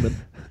opening segment.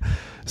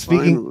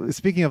 Finally.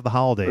 Speaking of the There's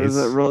holidays.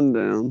 that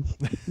rundown.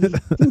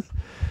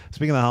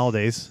 Speaking of the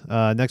holidays,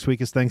 next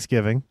week is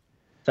Thanksgiving.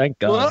 Thank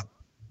God.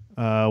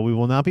 We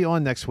will not be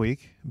on next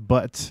week,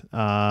 but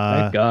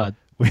Thank God.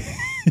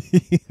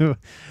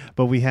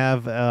 but we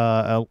have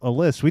a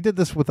list. We did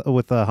this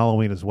with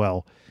Halloween as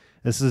well.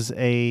 This is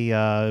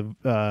a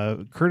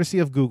courtesy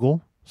of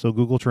Google, so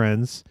Google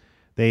Trends.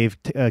 They've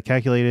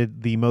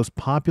calculated the most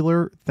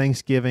popular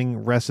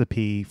Thanksgiving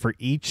recipe for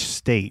each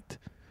state,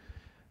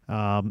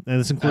 and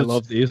this I includes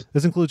love these.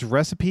 this includes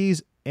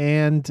recipes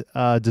and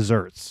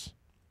desserts.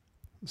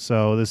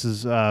 So this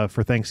is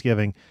for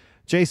Thanksgiving.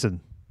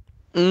 Jason,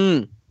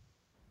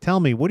 tell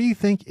me, what do you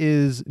think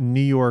is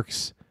New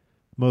York's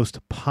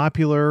most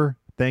popular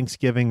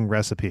Thanksgiving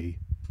recipe?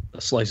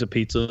 A slice of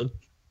pizza.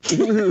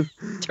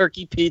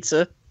 Turkey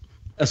pizza.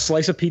 A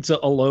slice of pizza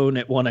alone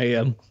at 1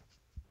 a.m.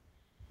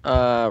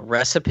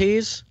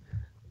 Recipes.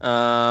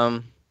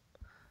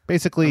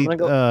 Basically, I'm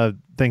gonna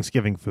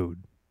Thanksgiving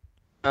food.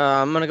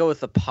 I'm gonna go with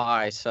the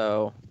pie.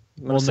 So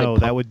I'm gonna Well, say no,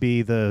 that would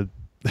be the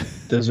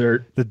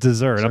Dessert.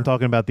 dessert. I'm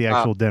talking about the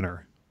actual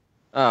dinner.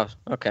 Oh,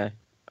 okay.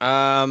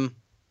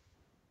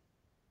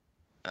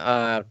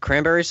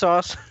 Cranberry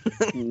sauce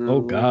No.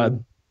 Oh,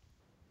 God.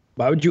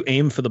 Why would you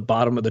aim for the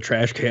bottom of the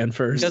trash can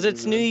first? because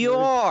it's New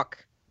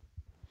York.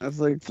 That's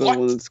like the What?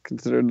 one that's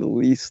considered the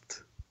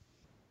least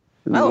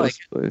in I like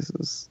most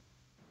places.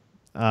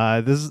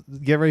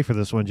 Get ready for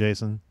this one,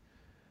 Jason.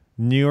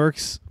 New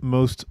York's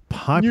most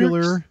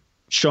popular.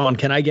 Sean,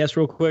 can I guess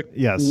real quick?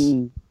 Yes.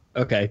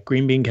 Okay.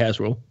 Green bean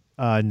casserole.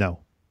 No.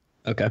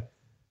 Okay.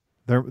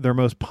 Their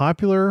most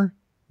popular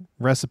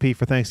recipe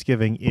for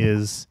Thanksgiving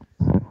is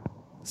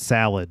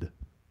salad.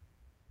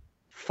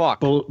 Fuck.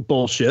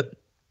 Bullshit.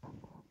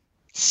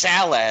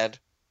 Salad.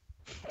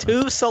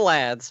 2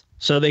 salads.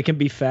 So they can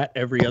be fat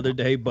every other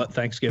day but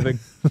Thanksgiving.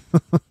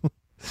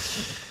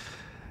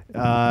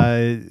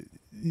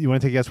 You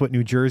want to take a guess what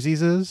New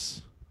Jersey's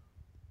is?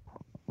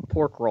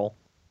 Pork roll.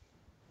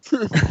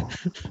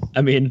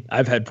 I mean,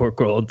 I've had pork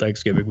roll on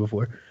Thanksgiving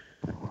before.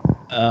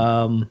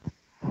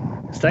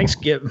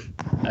 Thanksgiving.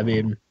 I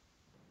mean,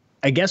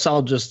 I guess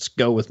I'll just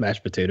go with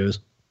mashed potatoes.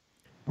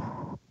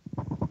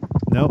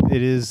 Nope,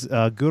 it is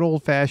good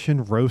old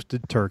fashioned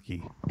roasted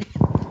turkey.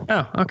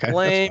 Oh, okay.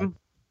 Lame.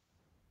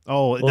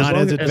 Oh, Well, not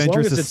as as long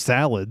adventurous as as it's-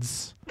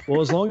 salads.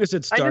 Well, as long as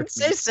it's I dark. didn't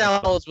say meat.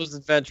 salads was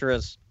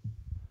adventurous.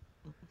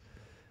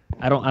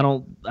 I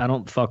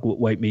don't fuck with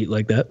white meat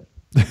like that.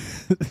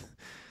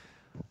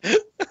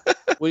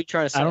 What are you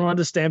trying to say? I don't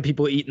understand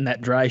people eating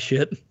that dry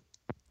shit.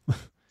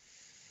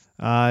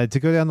 To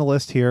go down the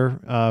list here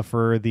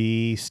for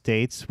the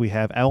states, we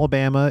have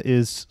Alabama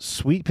is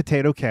sweet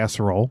potato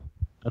casserole.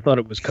 I thought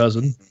it was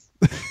cousin.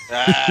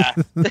 Ah,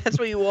 That's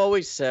what you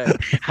always say.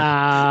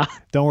 Ha!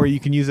 Don't worry, you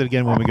can use it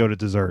again when we go to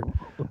dessert.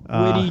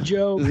 Witty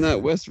joke. Isn't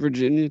that West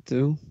Virginia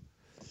too?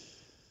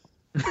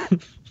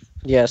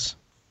 Yes.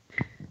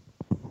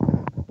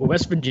 Well,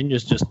 West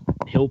Virginia's just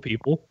hill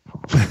people.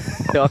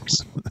 Ducks.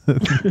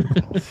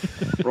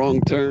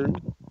 Wrong turn.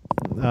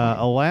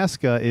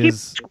 Alaska Keep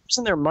is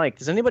in their mic.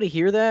 Does anybody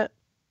hear that?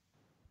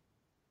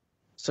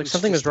 It's like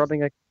something is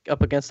rubbing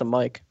up against the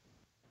mic.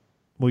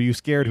 well. You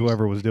scared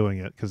whoever was doing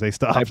it because they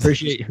stopped. I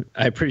appreciate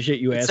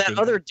you It's asking.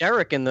 that other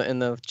Derek in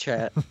the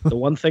chat. The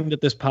one thing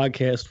that this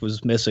podcast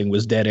was missing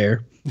was dead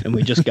air, and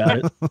we just got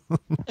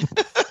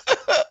it.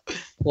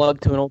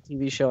 Plug to an old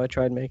TV show I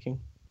tried making.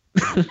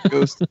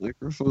 Ghost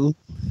microphone.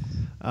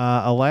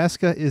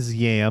 Alaska is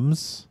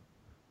yams.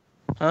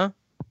 Huh?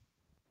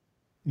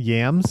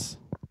 Yams.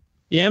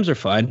 Yams are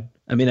fine.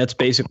 I mean, that's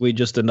basically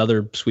just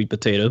another sweet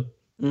potato.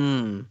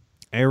 Mmm.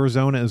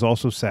 Arizona is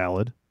also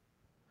salad.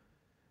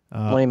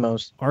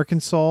 Lamos.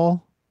 Arkansas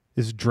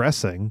is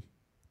dressing.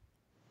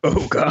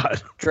 Oh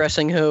God!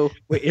 Dressing who?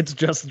 Wait, it's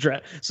just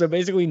so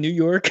basically New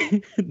York,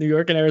 New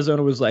York and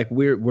Arizona was like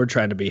we're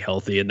trying to be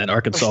healthy, and then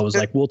Arkansas was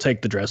like we'll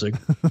take the dressing.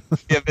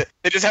 Yeah,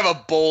 they just have a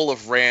bowl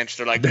of ranch.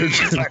 They're like,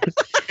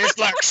 it's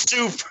like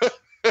soup.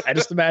 I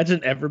just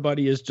imagine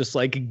everybody is just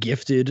like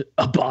gifted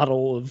a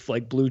bottle of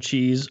like blue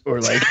cheese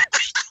or like,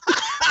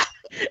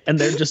 and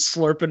they're just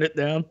slurping it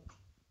down.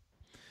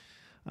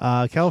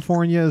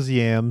 California is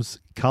yams.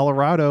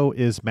 Colorado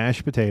is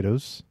mashed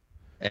potatoes.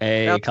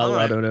 Hey, That's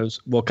Colorado knows.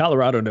 Well,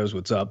 Colorado knows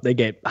what's up. They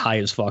get high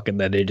as fuck and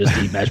then they just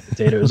eat mashed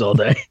potatoes all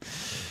day.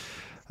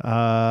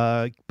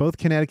 Both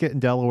Connecticut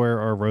and Delaware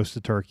are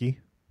roasted turkey.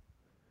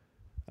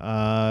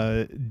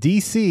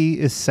 DC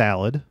is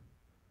salad.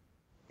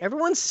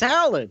 Everyone's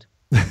salad.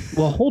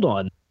 Well, hold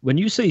on. When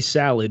you say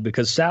salad,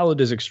 because salad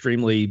is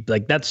extremely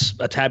like that's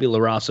a tabula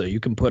rasa. You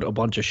can put a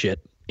bunch of shit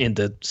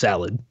into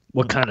salad.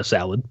 What kind of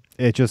salad?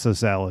 It's just a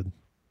salad.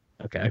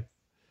 Okay.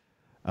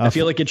 I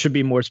feel like it should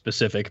be more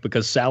specific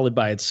because salad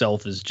by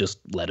itself is just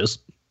lettuce.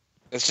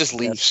 It's just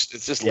leaves.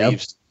 It's just Yep.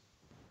 leaves.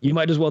 You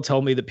might as well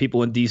tell me that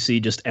people in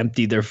DC just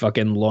empty their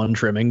fucking lawn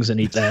trimmings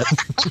and eat that.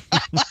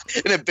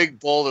 In a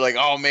big bowl. They're like,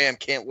 oh man,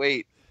 can't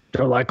wait.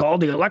 They're like, all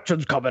the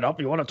elections coming up.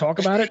 You want to talk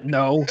about it?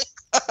 No.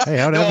 Hey,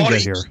 how did No, I Evan wanna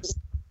get here?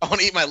 I want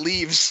to eat my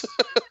leaves.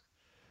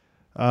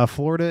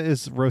 Florida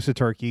is roasted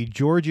turkey.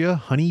 Georgia,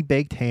 honey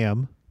baked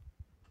ham.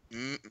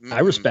 Mm-mm. I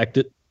respect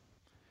it.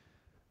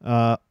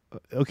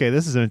 Okay,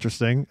 this is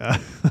interesting.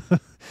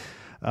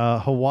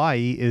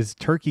 Hawaii is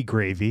turkey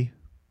gravy.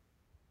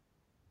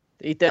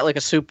 They eat that like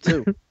a soup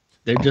too.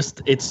 They're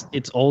just it's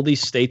all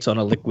these states on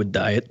a liquid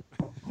diet.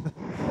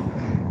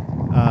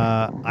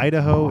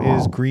 Idaho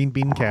is green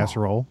bean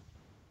casserole.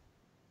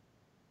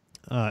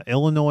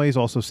 Illinois is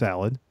also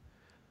salad.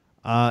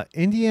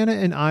 Indiana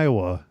and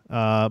Iowa,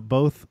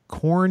 both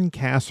corn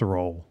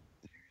casserole.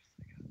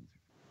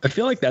 I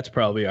feel like that's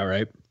probably all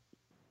right.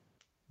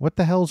 What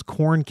the hell's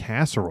corn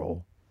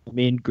casserole? I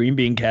mean, green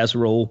bean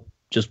casserole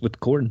just with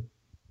corn.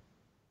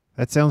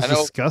 That sounds I know.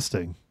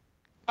 disgusting.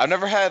 I've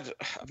never had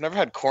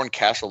corn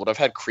casserole, but I've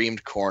had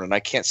creamed corn, and I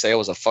can't say I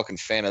was a fucking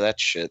fan of that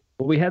shit.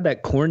 Well, we had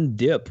that corn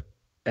dip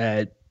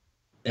at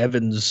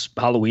Evan's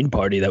Halloween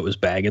party that was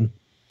bagging.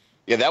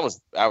 Yeah, that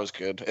was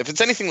good. If it's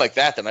anything like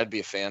that, then I'd be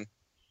a fan.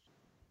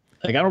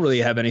 Like, I don't really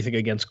have anything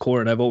against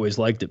corn. I've always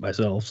liked it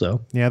myself.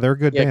 So Yeah, they're a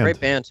good Yeah, band. great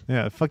band.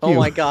 Yeah, fuck Oh you.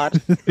 my god.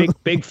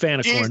 big fan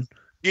of corn.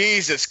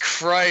 Jesus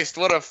Christ,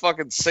 what a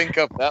fucking sync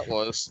up that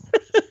was.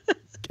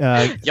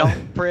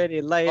 Young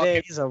pretty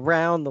ladies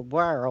around the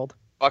world.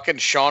 Fucking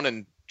Sean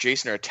and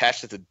Jason are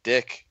attached at the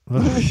dick.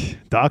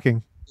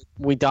 Docking.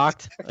 We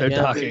docked. They're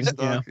again, docking.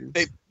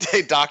 Yeah.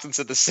 They docked and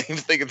said the same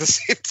thing at the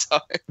same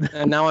time.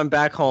 And now I'm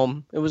back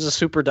home. It was a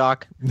super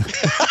dock.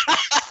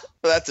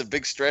 That's a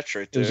big stretch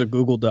right there. There's a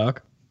Google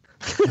Doc.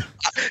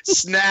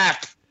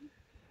 Snap.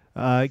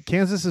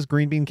 Kansas is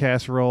green bean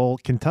casserole.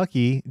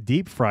 Kentucky,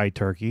 deep fried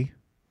turkey.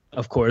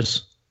 Of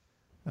course.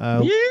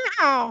 Yeah.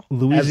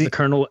 As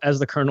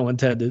the colonel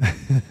intended.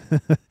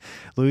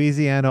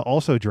 Louisiana,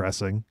 also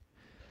dressing.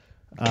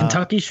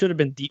 Kentucky should have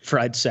been deep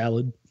fried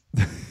salad.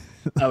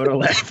 I would have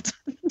laughed.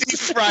 Deep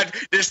fried.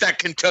 There's that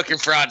Kentucky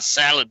fried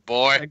salad,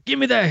 boy. Like, give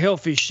me that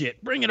healthy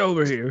shit. Bring it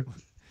over here.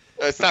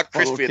 It's not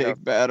Funnel crispy enough.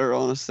 cake batter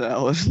on a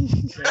salad.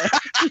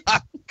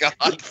 God.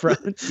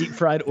 Deep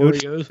fried It would,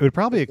 Oreos. it would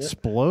probably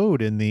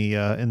explode in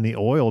the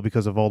oil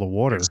because of all the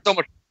water. There's so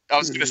much. I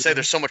was gonna say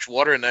there's so much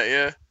water in that.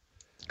 Yeah.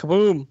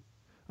 Kaboom.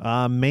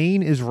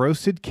 Maine is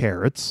roasted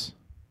carrots.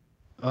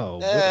 Oh,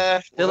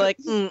 They're like,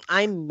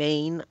 I'm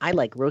Maine. I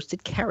like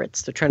roasted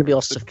carrots. They're trying to be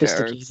all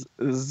sophisticated. Carrots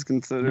is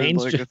considered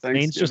Maine's like a just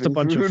Maine's just a Thanksgiving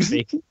bunch of food.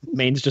 fake.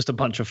 Maine's just a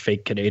bunch of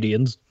fake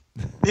Canadians.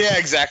 Yeah,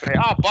 exactly.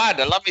 Oh, bud,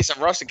 I love me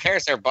some roasted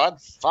carrots there, bud.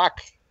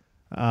 Fuck.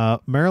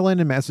 Maryland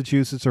and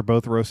Massachusetts are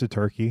both roasted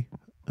turkey.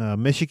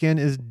 Michigan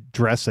is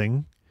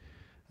dressing.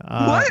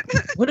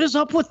 What is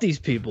up with these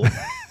people?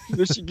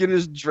 Michigan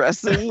is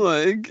dressing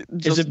like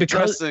just it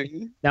because-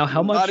 dressing. Now,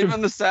 how much? Not of,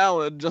 even the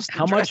salad, just the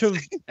how much of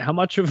how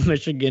much of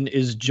Michigan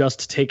is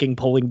just taking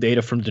polling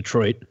data from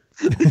Detroit?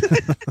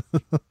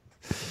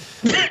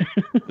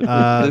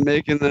 They're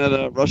making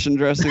that Russian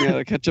dressing out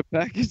of ketchup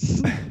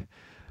packets.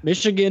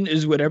 Michigan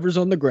is whatever's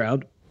on the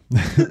ground.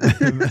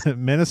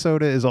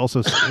 Minnesota is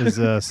also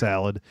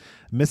salad.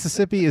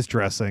 Mississippi is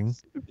dressing.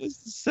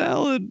 It's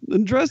salad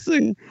and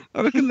dressing.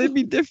 How can they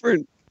be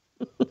different?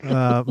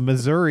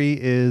 Missouri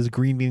is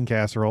green bean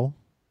casserole.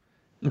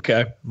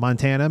 Okay.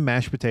 Montana,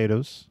 mashed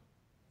potatoes.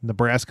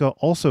 Nebraska,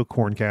 also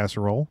corn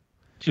casserole.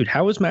 Dude,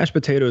 how has mashed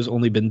potatoes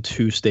only been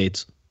 2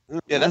 states?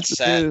 Yeah, that's Mashed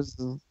sad. potatoes is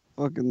the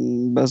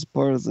fucking best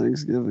part of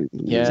Thanksgiving.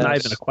 Yeah. It's not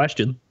Yes. even a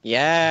question.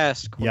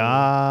 Yes. Corn.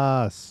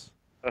 Yes.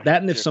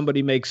 That and if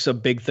somebody makes a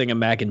big thing of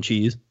mac and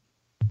cheese.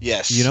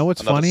 Yes. You know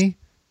what's Another- funny?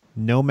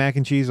 No mac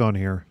and cheese on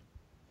here.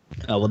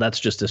 Oh, well, that's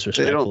just They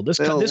disrespectful. don't, This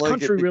they don't this like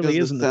country it really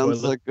because is in it the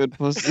sounds toilet. like good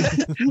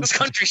pussy. This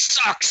country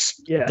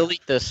sucks. Yeah.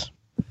 Delete this.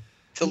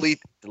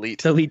 Delete.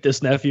 Delete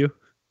this, nephew.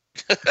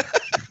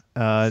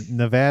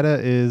 Nevada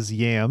is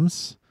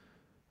yams.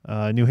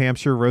 New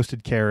Hampshire,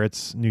 roasted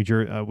carrots. New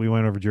Jersey, we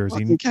went over Jersey.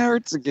 Fucking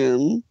carrots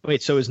again.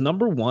 Wait, so is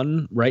number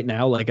 1 right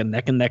now like a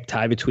neck and neck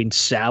tie between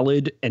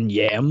salad and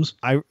yams?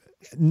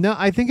 No,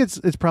 I think it's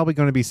probably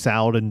going to be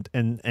salad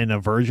and a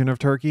version of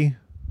turkey.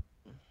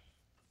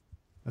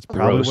 That's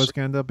probably Gross. what's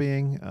going to end up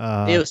being.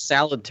 Ew,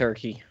 salad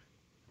turkey.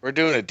 We're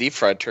doing a deep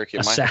fried turkey.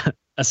 A, My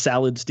a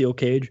salad steel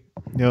cage?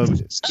 No,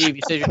 Steve,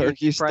 you said you're doing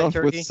Turkey deep fried stuffed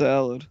turkey? with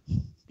salad.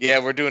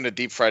 Yeah, we're doing a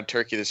deep fried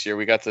turkey this year.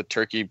 We got the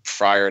turkey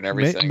fryer and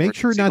everything. make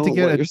sure not to Don't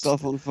get light a,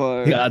 yourself on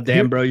fire. God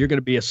damn, bro, you're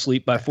gonna be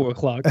asleep by 4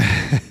 o'clock.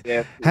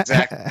 Yeah,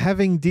 exactly.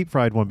 having deep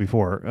fried one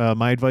before.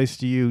 My advice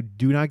to you: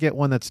 do not get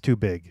one that's too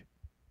big.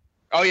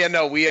 Oh yeah,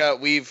 no,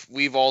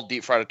 we've all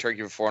deep fried a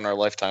turkey before in our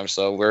lifetime,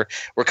 so we're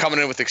coming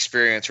in with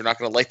experience. We're not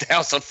going to light the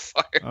house on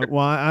fire.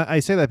 Well, I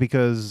say that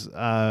because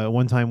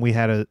one time we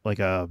had I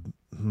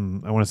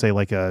want to say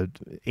like a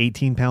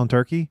 18-pound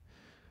turkey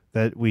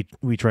that we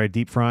tried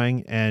deep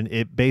frying, and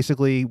it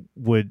basically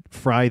would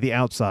fry the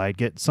outside,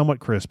 get somewhat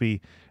crispy,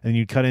 and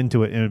you'd cut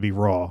into it and it would be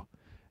raw.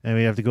 And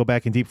we'd have to go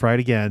back and deep fry it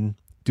again,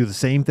 do the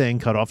same thing,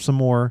 cut off some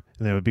more,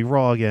 and then it would be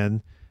raw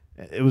again.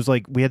 It was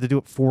like we had to do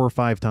it 4 or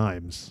 5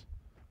 times.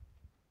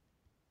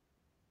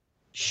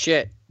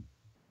 Shit.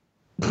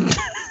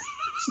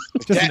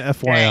 Just an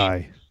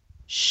FYI.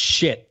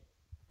 Shit.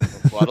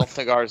 Well, I don't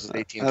think ours is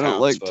 18 I pounds.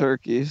 don't like but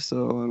turkey,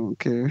 so I don't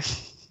care.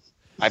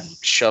 I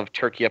shoved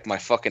turkey up my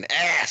fucking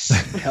ass.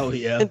 Hell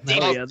yeah.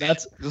 Hell yeah.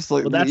 That's Just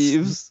like Well, that's-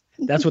 leaves.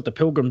 that's what the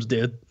pilgrims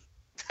did.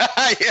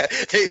 Yeah,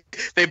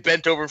 they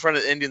bent over in front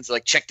of the Indians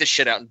like, check this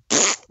shit out, and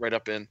right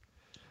up in.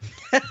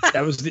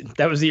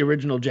 That was the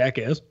original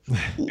Jackass.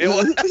 It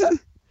was-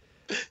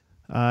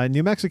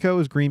 New Mexico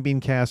is green bean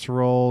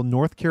casserole.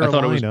 North I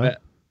thought it was Carolina. meth.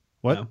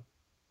 What? No.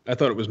 I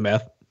thought it was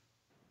meth.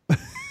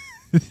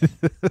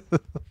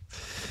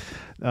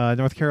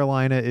 North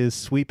Carolina is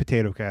sweet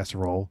potato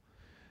casserole.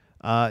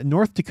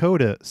 North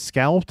Dakota,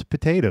 scalloped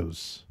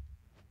potatoes.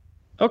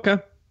 Okay.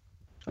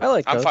 I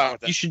like I'm those. fine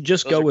with that. You should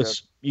just Those go are with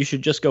good. you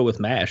should just go with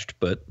mashed,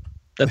 but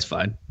that's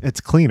fine.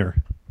 It's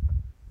cleaner.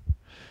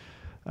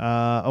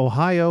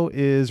 Ohio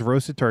is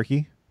roasted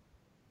turkey.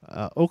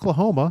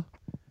 Oklahoma,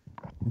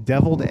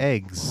 deviled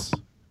eggs.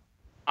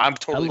 I'm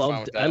totally fine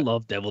with that. I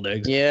love deviled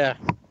eggs. Yeah.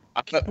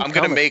 I'm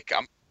gonna make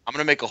I'm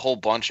gonna make a whole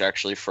bunch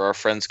actually for our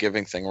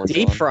Friendsgiving thing we're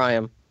Deep doing. fry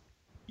them.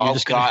 Oh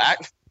just gonna-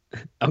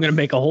 god, I'm gonna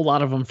make a whole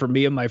lot of them for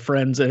me and my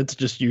friends, and it's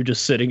just you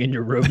just sitting in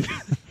your room,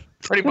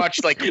 pretty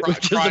much like which is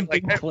a crying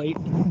big like plate.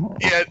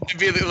 yeah, to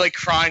be like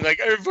crying like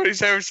everybody's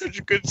having such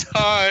a good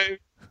time.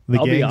 The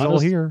I'll be gang's all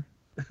honest. here.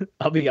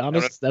 I'll be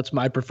honest, that's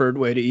my preferred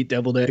way to eat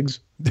deviled eggs.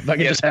 If I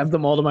can Yeah. just have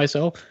them all to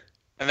myself.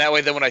 And that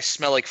way, then when I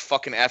smell like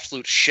fucking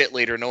absolute shit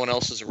later, no one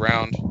else is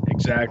around.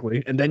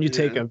 Exactly. And then you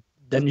take Yeah. a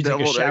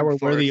Deviled egg shower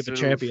worthy of a farts are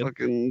champion.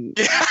 Fucking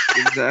Yeah.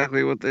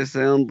 exactly what they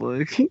sound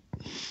like.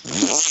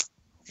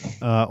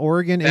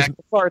 Oregon is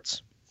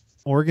Farts.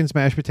 Oregon's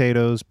mashed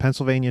potatoes.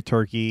 Pennsylvania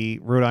turkey.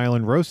 Rhode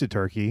Island roasted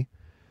turkey.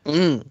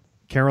 Mm.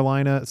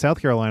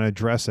 South Carolina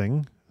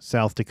dressing.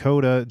 South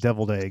Dakota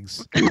deviled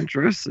eggs.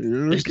 Dressing. I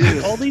don't There's get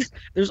it.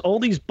 all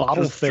these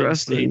bottle Just fed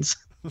dressing. states.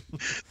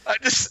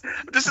 I'm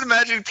just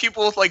imagining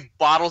people with like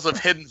bottles of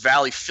Hidden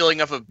Valley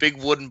filling up a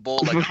big wooden bowl.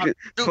 Like,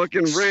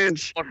 Fucking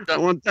ranch. I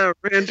want that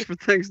ranch for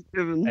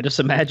Thanksgiving. I just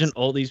imagine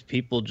all these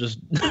people just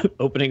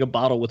opening a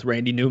bottle with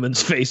Randy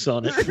Newman's face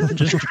on it.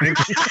 Just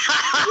drinking.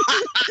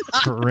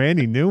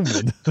 Randy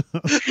Newman.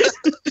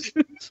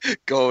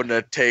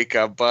 Gonna take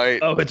a bite.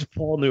 Oh, it's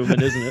Paul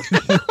Newman, isn't it?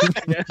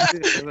 Yeah,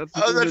 that's I was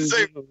about to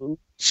say- Newman.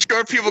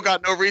 Sure, people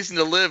got no reason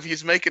to live.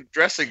 He's making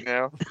dressing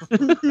now.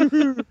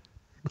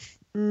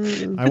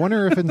 I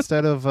wonder if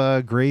instead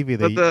of gravy,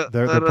 they're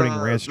putting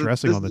ranch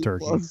dressing on the Disney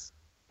turkey. Plus-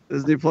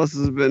 Disney Plus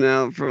has been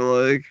out for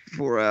like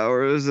 4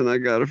 hours, and I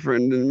got a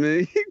friend in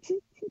me.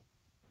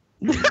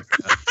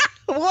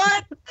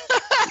 What?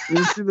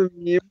 You see the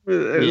meme?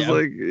 It was Yeah.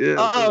 like, yeah.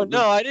 Oh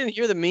no, I didn't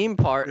hear the meme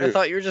part. I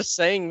thought you were just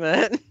saying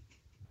that.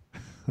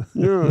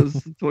 No,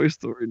 it's a Toy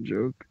Story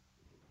joke.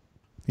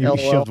 He LOL.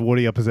 shoved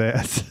Woody up his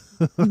ass.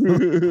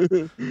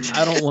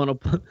 I don't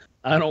want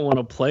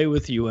to play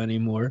with you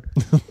anymore.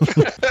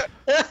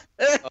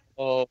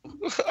 Oh,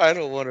 I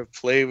don't want to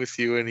play with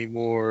you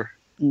anymore.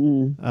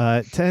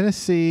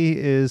 Tennessee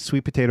is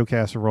sweet potato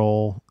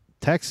casserole.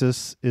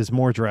 Texas is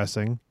more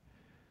dressing.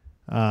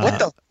 What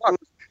the fuck?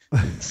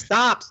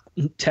 Stop.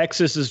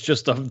 Texas is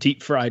just a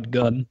deep fried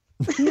gun.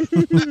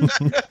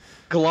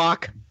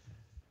 Glock.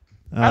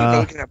 I don't know.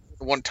 We can have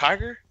one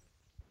tiger.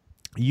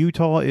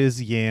 Utah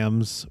is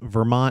yams.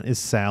 Vermont is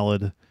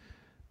salad.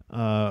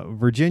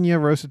 Virginia,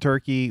 roasted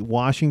turkey.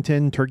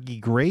 Washington, turkey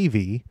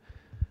gravy.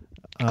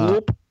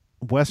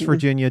 West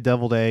Virginia,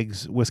 deviled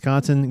eggs.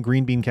 Wisconsin,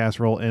 green bean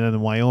casserole. And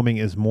then Wyoming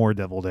is more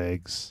deviled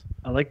eggs.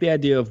 I like the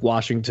idea of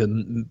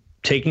Washington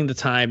taking the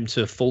time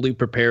to fully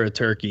prepare a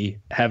turkey,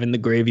 having the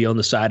gravy on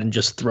the side, and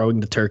just throwing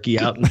the turkey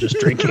out and just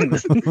drinking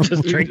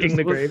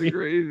the gravy.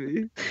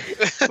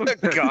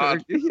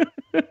 God.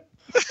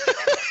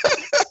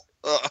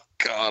 Oh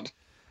God.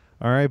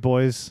 All right,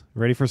 boys.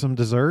 Ready for some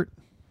dessert?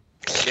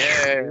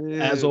 Yeah.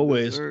 As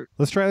always. Dessert.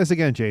 Let's try this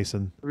again,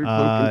 Jason. Every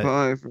pumpkin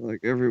pie for like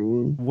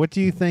everyone. What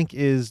do you think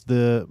is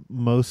the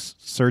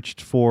most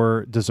searched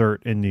for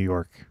dessert in New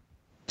York?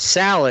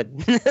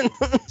 Salad.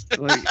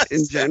 Like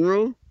in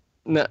general.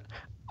 No.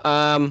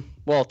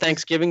 Well,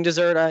 Thanksgiving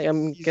dessert. I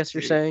guess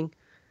you're saying.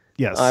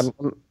 Yes. I'm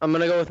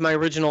gonna go with my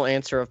original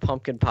answer of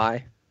pumpkin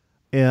pie.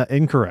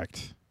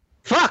 Incorrect.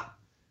 Fuck.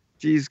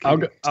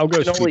 Cheesecake. I'll go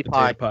Cannoli sweet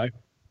potato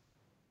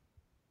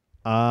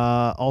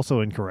pie.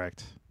 Also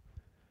incorrect.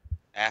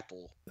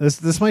 Apple.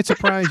 This might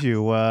surprise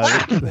you.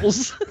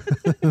 Apples.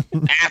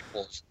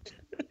 Apples.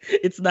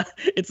 It's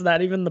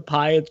not even the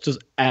pie. It's just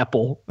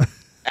apple.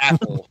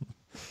 Apple.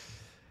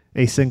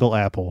 A single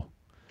apple.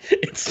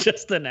 It's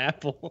just an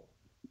apple.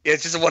 Yeah,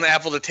 it's just one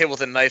apple on the table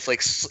with a knife,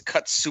 like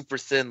cut super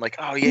thin. Like,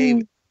 oh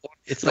yay!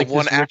 It's The like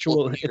one this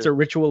apple ritual. It's a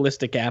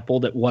ritualistic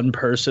apple that one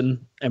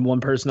person and one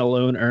person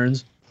alone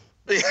earns.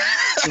 You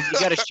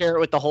got to share it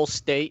with the whole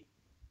state.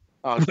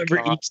 Oh, Whoever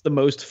God. eats the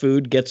most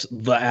food gets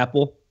the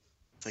apple.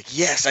 It's like,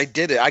 yes, I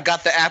did it. I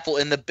got the apple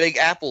in the big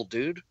apple,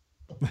 dude.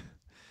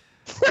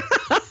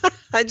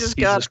 I just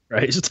got. Jesus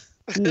Christ.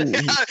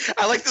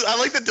 I like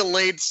the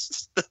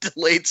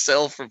delayed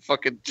sell from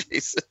fucking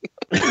Jason.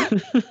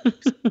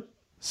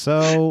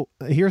 So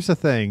here's the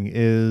thing: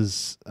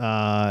 is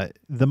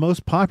the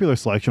most popular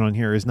selection on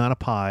here is not a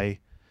pie.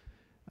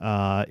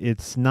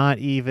 It's not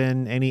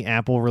even any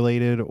apple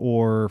related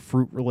or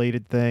fruit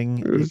related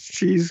thing. It's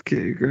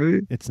cheesecake,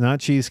 right? It's not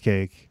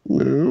cheesecake.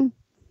 No.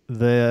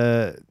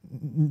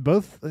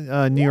 Both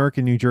New York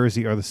and New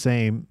Jersey are the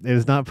same. It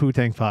is not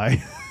Putang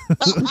pie.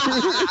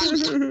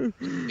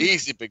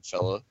 Easy, big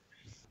fella.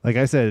 Like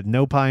I said,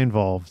 no pie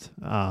involved.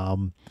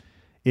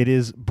 It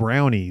is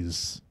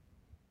brownies.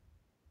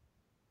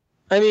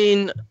 I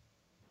mean,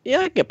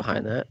 yeah, I get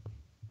behind that.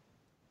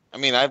 I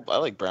mean, I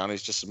like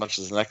brownies just as much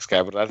as the next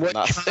guy, but I'd What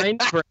not.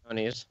 kind of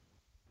brownies?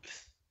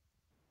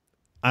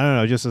 I don't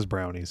know, just as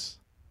brownies.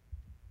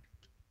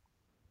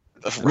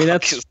 I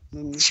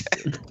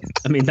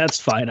mean, that's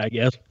fine, I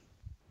guess.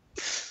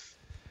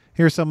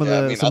 Here's some of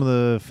Yeah, the I mean, some of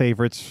the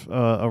favorites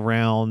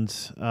around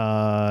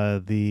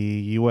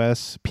the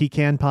U.S.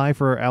 Pecan pie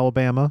for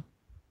Alabama.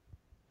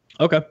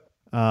 Okay.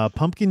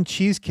 Pumpkin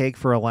cheesecake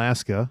for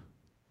Alaska.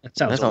 That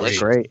sounds That sounds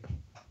great. great.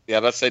 Yeah,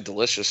 let's say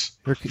delicious.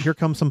 Here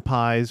comes some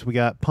pies. We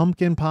got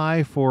pumpkin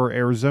pie for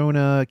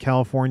Arizona,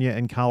 California,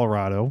 and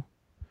Colorado.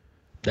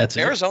 That's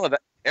it.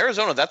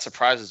 Arizona, that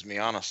surprises me,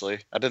 honestly.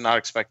 I did not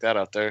expect that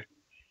out there.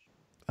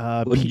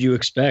 What did you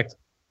expect?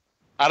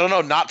 I don't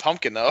know, not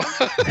pumpkin though.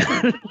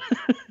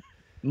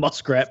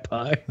 Muskrat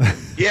pie.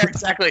 Yeah,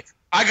 exactly.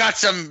 I got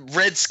some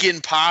red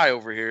skin pie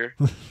over here.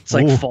 It's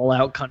like Ooh.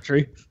 Fallout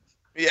country.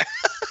 Yeah,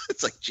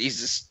 it's like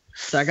Jesus.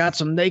 So I got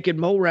some naked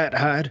mole rat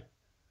hide.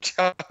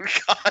 Oh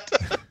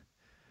God.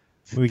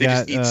 We They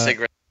got just eat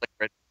cigarettes.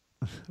 Like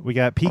we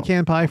got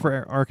pecan pie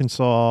for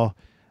Arkansas,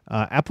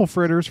 apple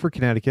fritters for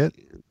Connecticut,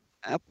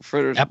 Apple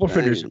fritters. Apple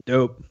fritters are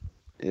banging. dope.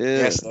 Yeah.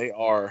 yes, they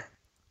are.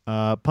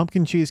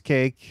 pumpkin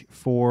cheesecake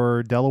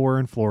for Delaware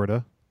and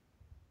Florida.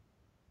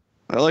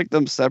 I like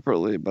them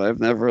separately, but I've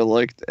never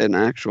liked an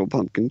actual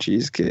pumpkin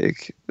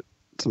cheesecake.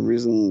 For some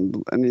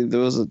reason, any of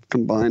those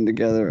combined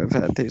together, I've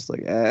had taste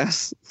like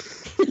ass.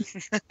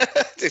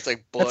 Tastes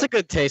like blood. That's a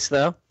good taste,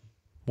 though.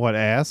 What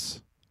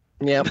ass?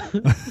 Yep.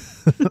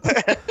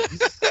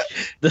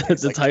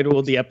 The title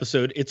of the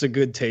episode, It's a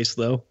Good Taste,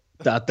 though. ...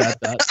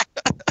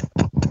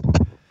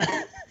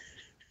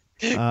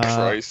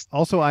 Christ.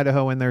 Also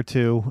Idaho in there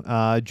too.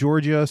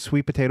 Georgia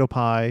sweet potato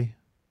pie.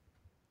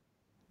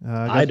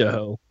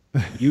 Idaho.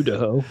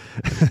 Idaho.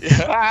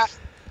 Yeah.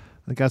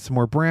 I got some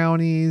more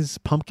brownies.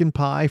 Pumpkin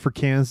pie for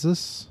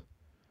Kansas.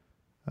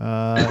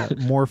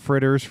 More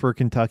fritters for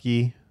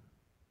Kentucky.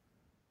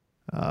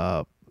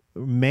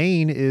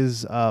 Maine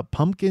is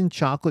pumpkin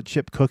chocolate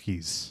chip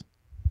cookies.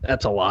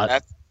 That's a lot.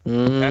 That's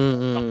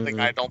something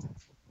I don't.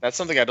 That's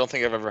something I don't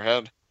think I've ever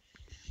had.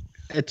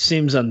 It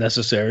seems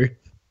unnecessary.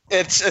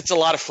 It's a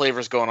lot of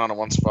flavors going on in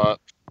one spot.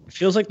 It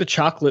feels like the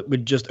chocolate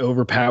would just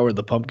overpower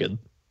the pumpkin.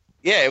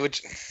 Yeah, it would.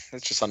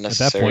 It's just At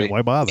unnecessary. that point,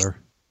 why bother?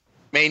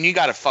 Man, you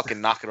got to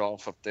fucking knock it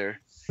off up there.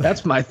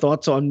 That's my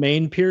thoughts on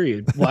Maine,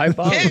 period. Why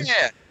bother?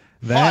 Yeah.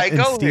 That Why and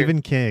go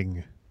Stephen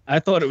King. I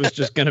thought it was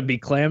just going to be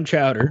clam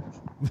chowder.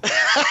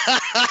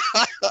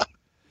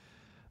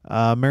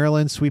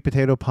 Maryland sweet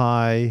potato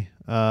pie.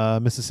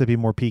 Mississippi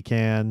more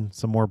pecan.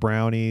 Some more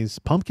brownies.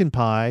 Pumpkin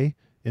pie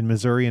in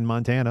Missouri and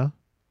Montana.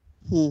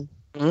 Mm.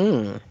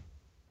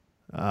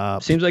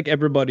 Seems like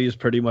everybody is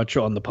pretty much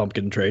on the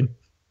pumpkin train.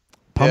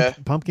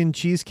 Pumpkin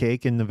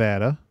cheesecake in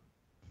Nevada.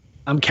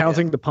 I'm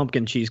counting the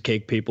pumpkin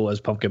cheesecake people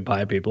as pumpkin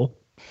pie people.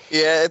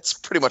 Yeah, it's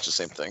pretty much the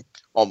same thing,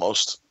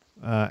 almost.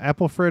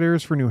 Apple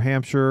fritters for New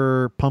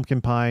Hampshire, pumpkin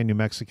pie in New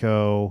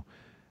Mexico,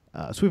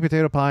 sweet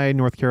potato pie in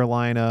North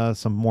Carolina,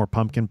 some more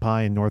pumpkin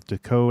pie in North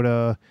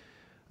Dakota,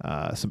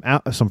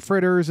 some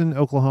fritters in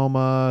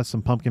Oklahoma,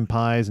 some pumpkin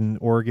pies in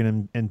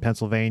Oregon and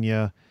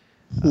Pennsylvania,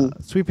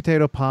 sweet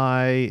potato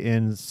pie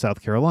in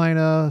South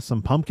Carolina,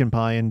 some pumpkin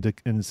pie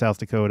in South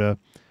Dakota,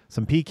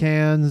 some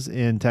pecans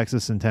in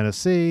Texas and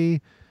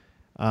Tennessee.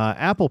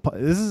 Apple pie.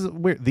 This is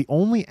weird. The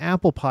only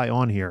apple pie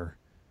on here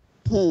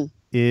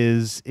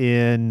is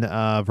in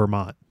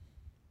Vermont.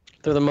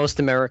 They're the most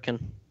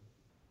American.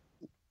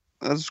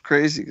 That's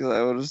crazy because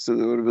I would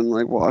assume it would have been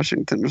like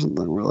Washington or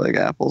something where like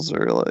apples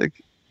are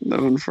like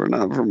known for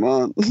not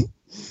Vermont.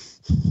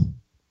 And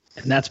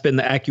that's been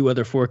the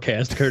AccuWeather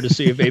forecast,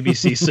 courtesy of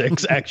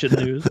ABC6 Action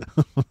News.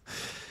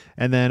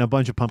 And then a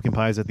bunch of pumpkin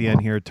pies at the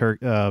end here.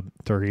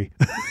 Turkey.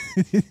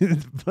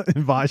 In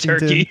Washington.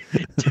 Turkey.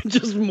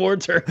 Just more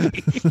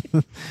turkey.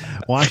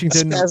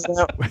 Washington,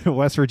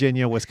 West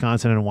Virginia,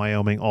 Wisconsin, and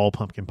Wyoming, all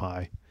pumpkin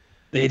pie.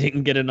 They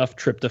didn't get enough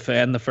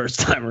tryptophan the first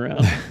time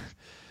around.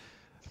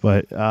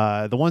 But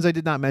the ones I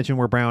did not mention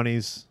were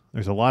brownies.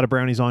 There's a lot of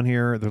brownies on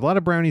here. There's a lot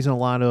of brownies and a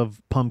lot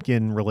of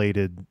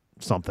pumpkin-related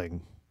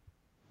something.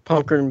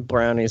 Pumpkin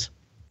brownies.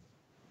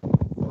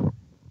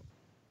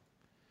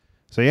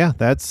 So yeah,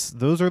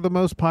 those are the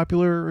most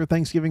popular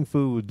Thanksgiving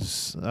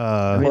foods.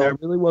 I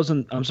really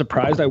wasn't. I'm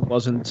surprised I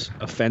wasn't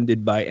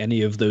offended by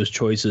any of those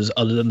choices,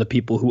 other than the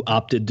people who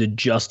opted to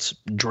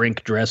just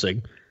drink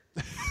dressing.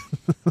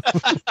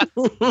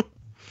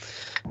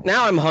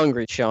 Now I'm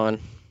hungry, Sean.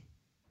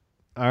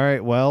 All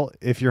right. Well,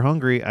 if you're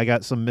hungry, I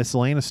got some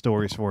miscellaneous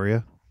stories for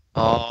you.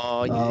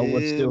 Oh, yeah.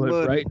 Let's do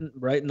it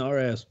right in our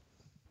ass.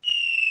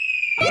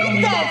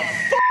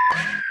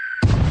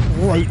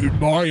 Right in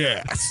my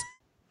ass.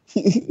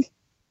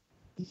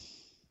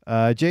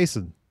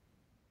 Jason.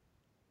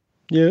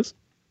 Yes.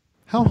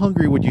 How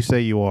hungry would you say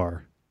you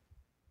are?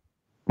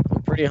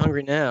 I'm pretty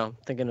hungry now. I'm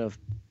thinking of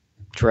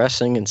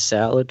dressing and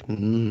salad.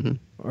 Mm.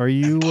 Are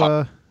you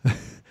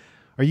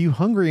are you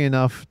hungry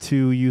enough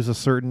to use a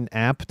certain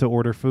app to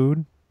order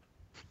food?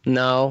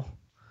 No,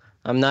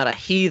 I'm not a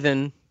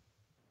heathen.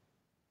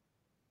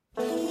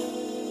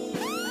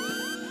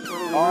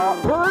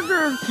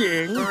 Burger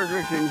King.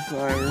 Burger King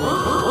fire.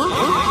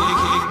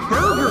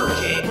 Burger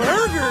King.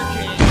 Burger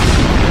King.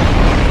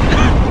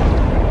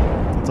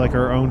 It's like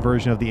our own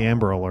version of the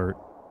Amber Alert.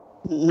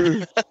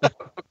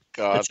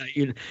 God. That's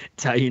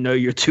how you know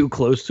you're too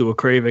close to a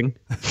craving.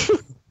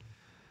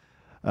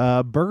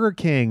 Burger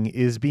King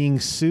is being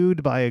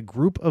sued by a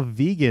group of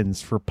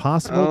vegans for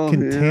possible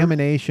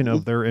contamination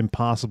of their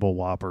Impossible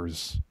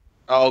Whoppers.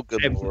 Oh,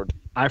 good Lord.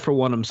 I, for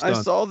one, am stunned.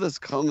 I saw this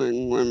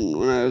coming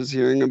when I was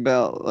hearing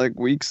about, like,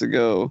 weeks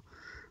ago,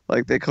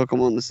 like, they cook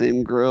them on the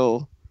same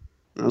grill.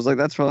 And I was like,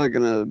 that's probably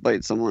going to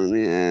bite someone in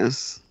the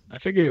ass. I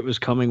figured it was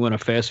coming when a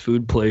fast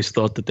food place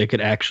thought that they could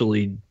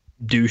actually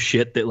do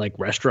shit that, like,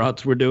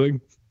 restaurants were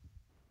doing.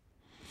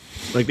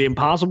 Like, the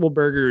Impossible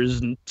Burger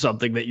isn't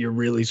something that you're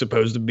really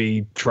supposed to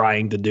be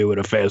trying to do at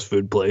a fast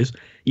food place.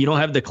 You don't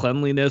have the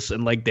cleanliness,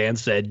 and like Dan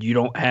said, you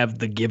don't have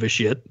the give a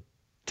shit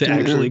to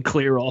actually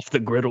clear off the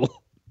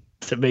griddle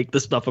to make the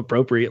stuff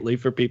appropriately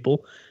for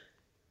people.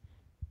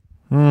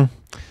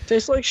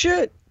 Tastes like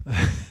shit.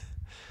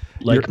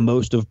 Like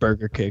most of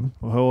Burger King.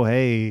 Oh,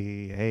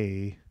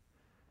 hey.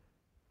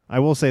 I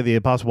will say the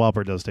Impossible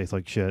Whopper does taste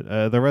like shit.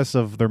 The rest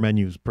of their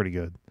menu is pretty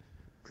good.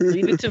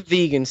 Leave it to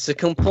vegans to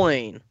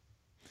complain.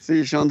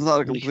 See, Sean's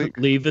not a complete.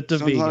 Leave it to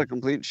Sean's not a vegan.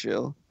 complete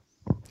shill.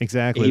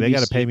 Exactly. They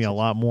got to pay me a ABC.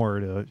 lot more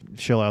to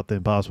shill out the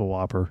Impossible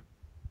Whopper.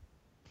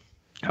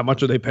 How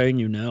much are they paying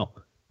you now?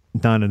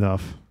 Not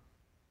enough.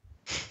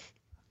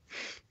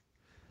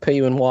 Pay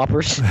you in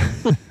Whoppers.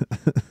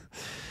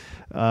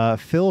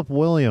 Philip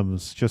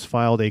Williams just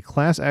filed a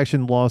class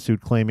action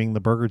lawsuit claiming the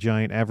burger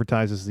giant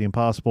advertises the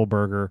Impossible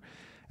Burger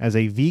as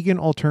a vegan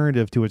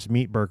alternative to its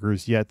meat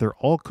burgers, yet they're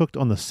all cooked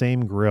on the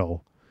same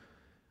grill.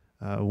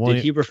 Did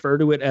he refer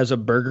to it as a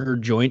burger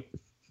joint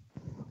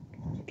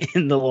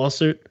in the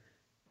lawsuit?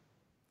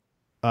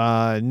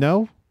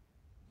 No.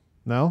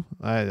 I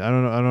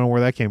don't know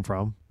where that came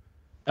from.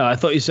 I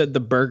thought you said the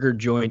burger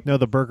joint. No,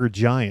 the burger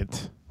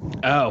giant.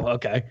 Oh,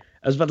 okay.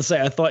 I was about to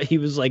say, I thought he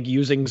was like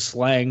using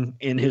slang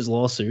in his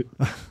lawsuit.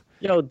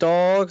 Yo,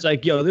 dogs. It's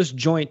like, yo, this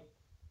joint.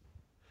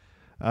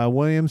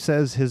 Williams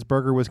says his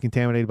burger was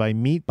contaminated by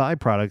meat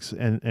byproducts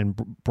and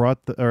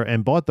bought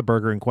the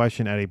burger in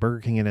question at a Burger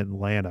King in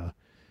Atlanta.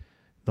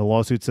 The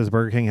lawsuit says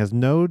Burger King has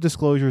no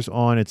disclosures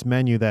on its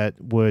menu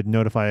that would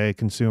notify a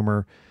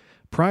consumer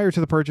prior to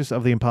the purchase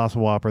of the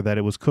Impossible Whopper that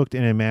it was cooked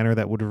in a manner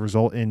that would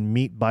result in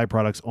meat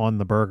byproducts on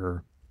the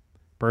burger.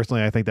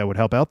 Personally, I think that would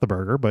help out the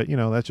burger, but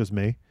that's just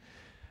me.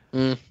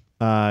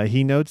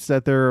 He notes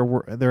that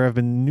there have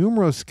been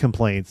numerous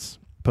complaints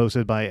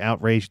posted by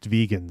outraged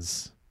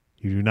vegans.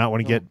 You do not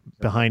want to get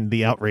behind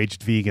the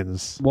outraged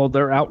vegans. Well,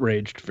 they're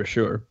outraged for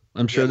sure.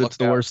 I'm sure that's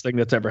the worst thing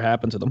that's ever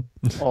happened to them.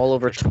 All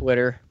over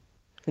Twitter.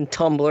 And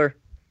Tumblr.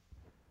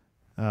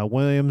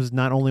 Williams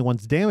not only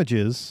wants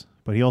damages,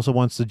 but he also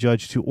wants the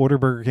judge to order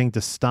Burger King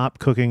to stop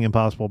cooking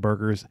Impossible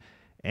Burgers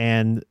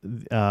and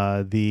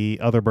the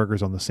other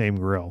burgers on the same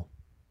grill.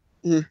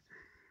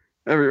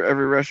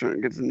 Every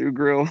restaurant gets a new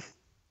grill.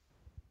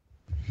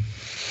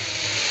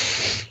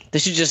 They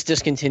should just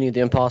discontinue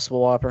the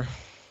Impossible Whopper.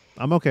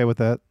 I'm okay with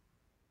that.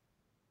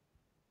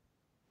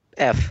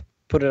 F.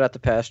 Put it out the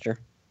pasture.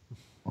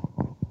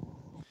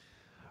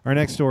 Our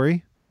next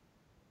story.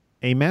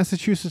 A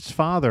Massachusetts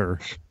father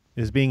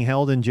is being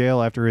held in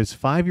jail after his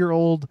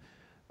 5-year-old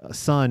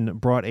son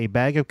brought a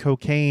bag of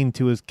cocaine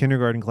to his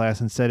kindergarten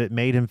class and said it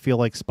made him feel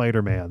like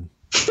Spider-Man.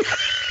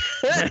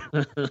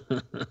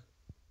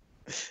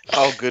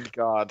 Oh, good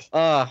God.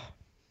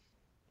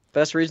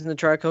 Best reason to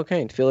try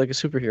cocaine. Feel like a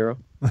superhero.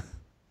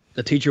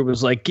 The teacher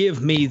was like,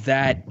 "Give me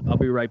that. I'll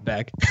be right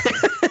back."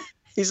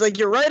 He's like,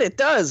 "You're right, it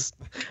does.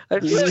 I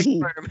feel like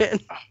Spider-Man."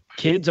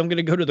 Kids, I'm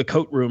gonna go to the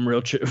coat room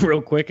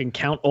real quick and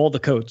count all the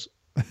coats.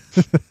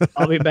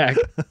 I'll be back.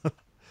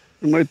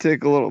 It might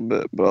take a little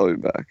bit, but I'll be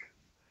back.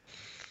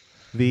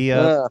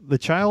 The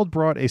child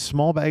brought a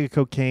small bag of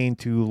cocaine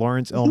to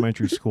Lawrence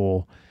Elementary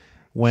School.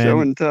 Show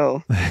and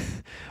tell.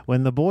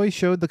 When the boy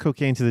showed the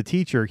cocaine to the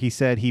teacher, he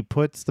said he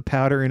puts the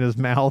powder in his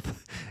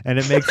mouth and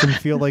it makes him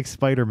feel like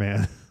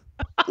Spider-Man.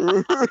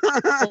 Oh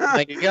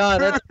my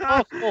God, that's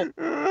awful.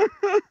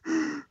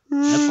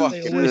 That's what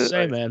they always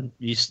say, man.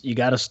 You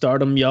got to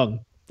start them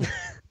young.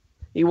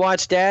 You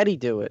watch Daddy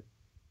do it.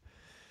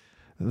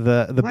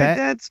 My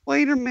dad's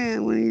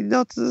Spider-Man when he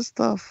does this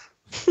stuff.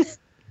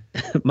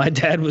 My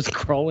dad was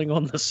crawling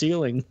on the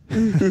ceiling.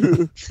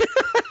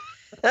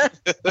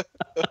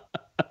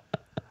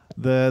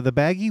 The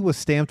baggie was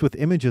stamped with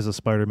images of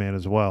Spider-Man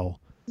as well.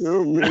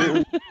 Oh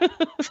man!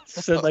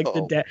 So like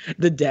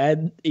the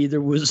dad either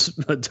was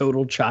a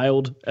total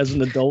child as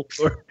an adult,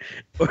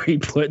 or he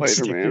put Spider-Man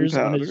stickers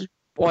powder. on his.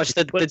 Watch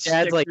the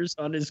dad's like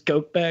on his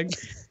Coke bag.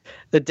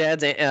 The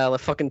dad's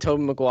fucking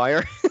Tobey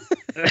Maguire.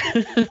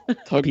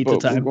 Pizza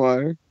time.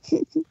 McGuire.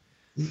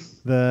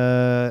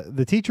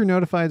 The teacher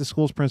notified the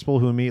school's principal,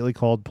 who immediately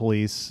called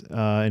police.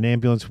 An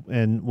ambulance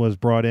and was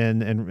brought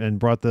in and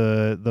brought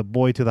the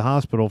boy to the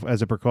hospital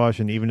as a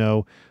precaution, even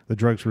though the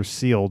drugs were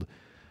sealed.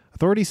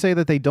 Authorities say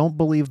that they don't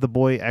believe the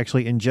boy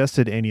actually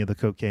ingested any of the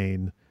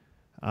cocaine.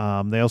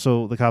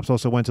 The cops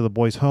also went to the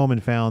boy's home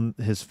and found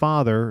his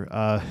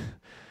father,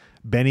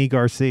 Benny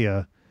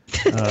Garcia,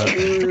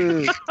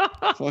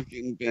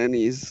 fucking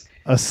Benny's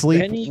asleep.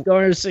 Benny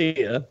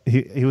Garcia.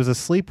 He was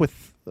asleep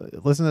with,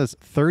 listen to this,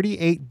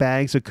 38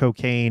 bags of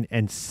cocaine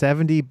and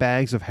 70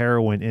 bags of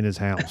heroin in his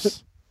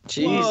house.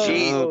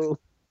 Jeez.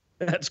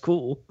 That's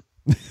cool.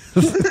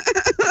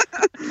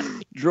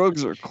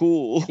 Drugs are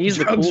cool. He's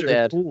the cool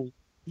dad. Cool.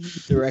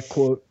 Direct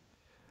quote.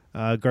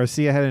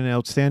 Garcia had an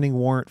outstanding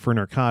warrant for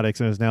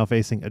narcotics and is now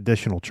facing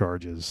additional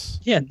charges.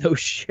 Yeah, no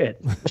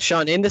shit.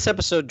 Sean, in this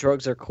episode,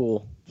 drugs are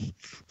cool.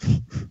 All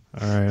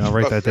right, I'll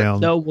write that down.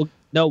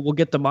 We'll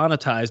get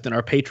demonetized and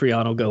our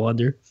Patreon will go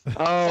under.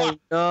 Oh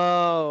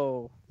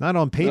no! Not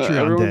on Patreon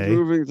everyone's Day.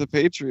 moving to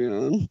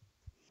Patreon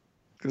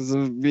because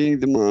of being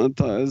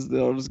demonetized.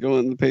 They'll just go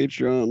on the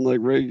Patreon like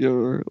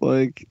regular,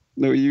 like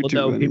no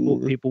YouTube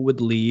anymore. People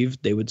would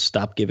leave. They would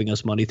stop giving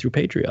us money through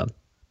Patreon.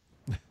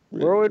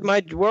 Where would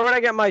I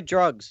get my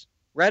drugs?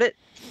 Reddit?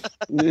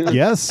 Yeah.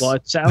 Yes. Well,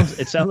 it sounds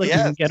like you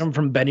can get them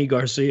from Benny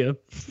Garcia.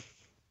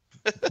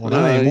 Well,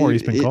 not anymore.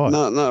 He's been caught.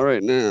 Not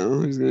right now.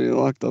 He's gonna get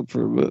locked up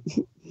for a bit.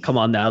 Come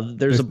on now.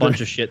 There's a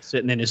bunch of shit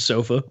sitting in his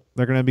sofa.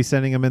 They're going to be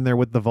sending him in there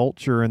with the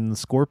Vulture and the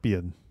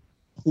Scorpion.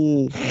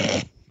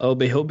 Oh,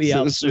 but he'll be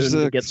out Sinister soon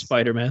to Six. get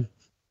Spider-Man.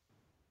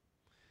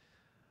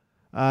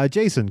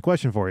 Jason,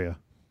 question for you.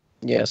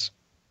 Yes.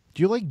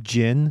 Do you like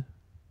gin?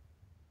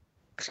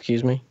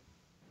 Excuse me.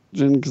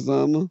 Jin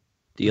Kazama.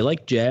 Do you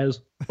like jazz?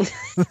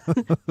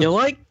 You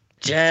like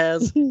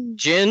jazz?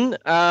 Gin?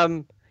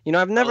 I've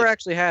never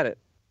actually had it.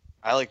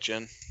 I like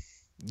gin.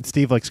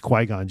 Steve likes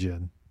Qui-Gon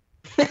gin.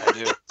 I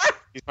do.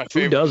 He's my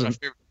favorite. doesn't?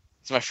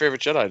 He's my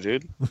favorite Jedi,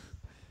 dude.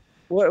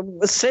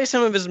 Let's say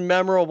some of his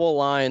memorable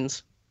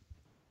lines.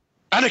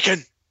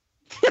 Anakin.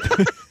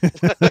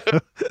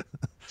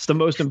 It's the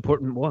most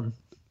important one.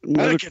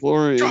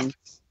 Metachlorian.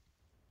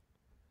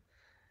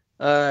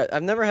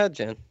 I've never had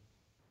gin.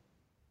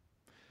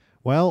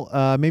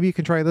 Well, maybe you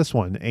can try this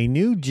one. A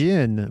new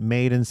gin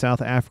made in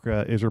South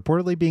Africa is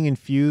reportedly being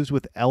infused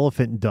with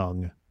elephant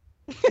dung.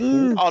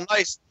 Oh,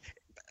 nice.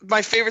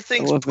 My favorite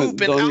thing's Elephant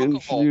poop and dung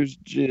alcohol. infused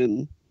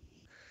gin.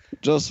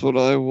 Just what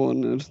I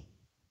wanted.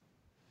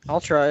 I'll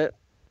try it.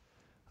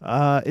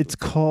 It's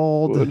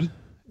called. Would.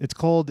 It's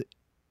called.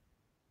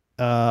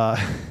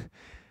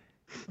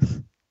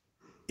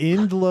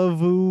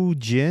 Indlavu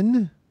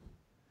gin.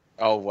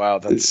 Oh wow,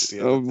 that's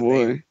Oh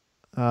boy.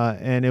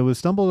 And it was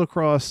stumbled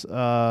across.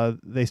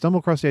 They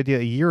stumbled across the idea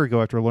a year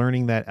ago after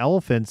learning that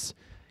elephants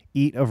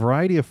eat a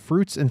variety of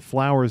fruits and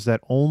flowers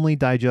that only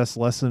digest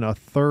less than a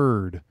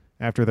third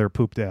after they're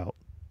pooped out.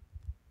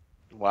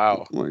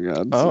 Wow. Oh my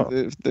god. Oh.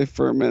 So they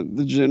ferment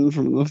the gin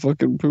from the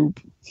fucking poop.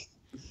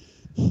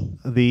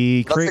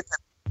 The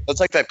That's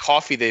like that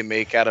coffee they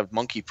make out of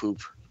monkey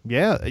poop.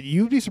 Yeah,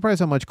 you'd be surprised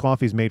how much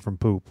coffee is made from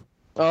poop.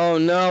 Oh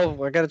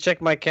no, I gotta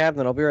check my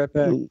cabinet. I'll be right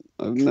back.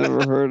 I've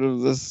never heard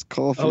of this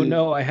coffee. Oh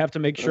no, I have to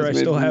make sure I It's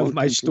made still from have monkey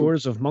my poop.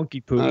 stores of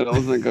monkey poop. I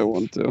don't think I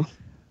want to.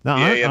 No,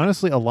 Yeah.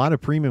 honestly, a lot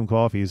of premium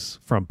coffees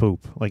from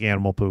poop, like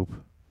animal poop.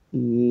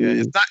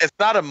 Yeah, it's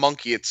not a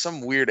monkey. It's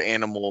some weird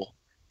animal.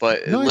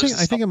 But No, I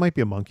think it might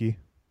be a monkey.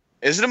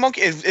 Is it a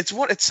monkey?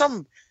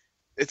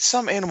 It's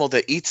some animal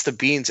that eats the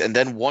beans, and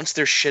then once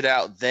they're shit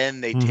out,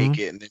 then they take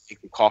it and they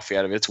make the coffee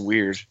out of it. It's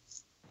weird.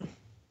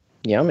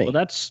 Yummy. Well,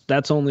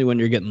 that's only when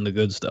you're getting the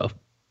good stuff.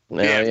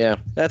 Yeah.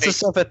 That's the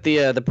stuff at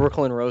the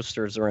Brooklyn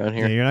Roasters around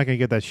Yeah, here. you're not gonna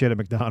get that shit at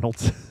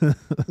McDonald's.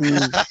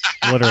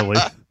 Literally,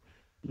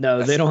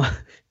 No, they don't.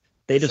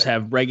 They just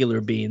have regular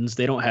beans.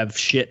 They don't have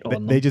shit on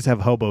them. they just have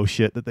hobo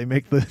shit that they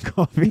make the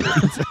coffee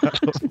beans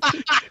out of.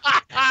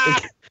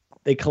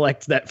 They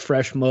collect that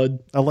fresh mud.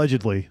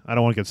 Allegedly, I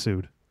don't want to get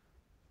sued.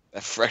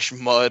 That fresh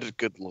mud.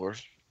 Good lord.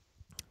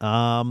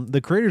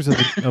 The creators of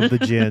the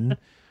gin,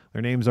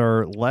 their names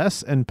are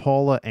Les and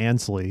Paula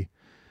Ansley.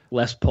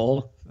 Les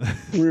Paul.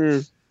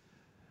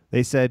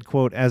 They said,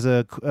 quote, as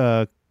a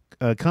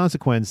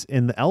consequence,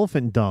 in the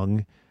elephant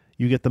dung,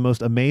 you get the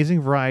most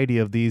amazing variety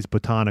of these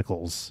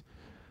botanicals.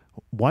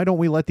 Why don't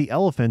we let the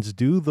elephants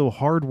do the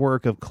hard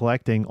work of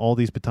collecting all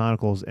these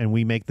botanicals and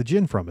we make the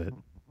gin from it?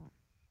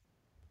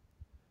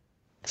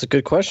 It's a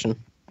good question.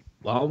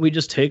 Why don't we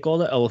just take all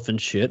the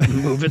elephant shit and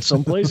move it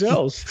someplace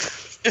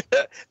else?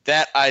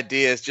 That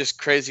idea is just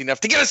crazy enough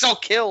to get us all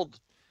killed.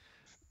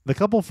 The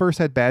couple first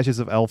had batches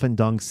of elephant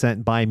dung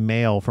sent by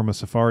mail from a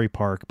safari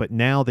park, but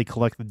now they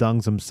collect the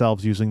dungs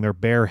themselves using their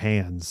bare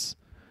hands.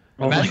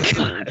 Oh my Imagine-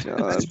 god.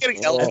 Imagine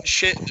getting elephant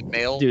shit in the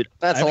mail. Dude,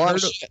 That's a I've lot heard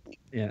of of- shit.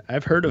 Yeah,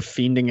 I've heard of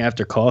fiending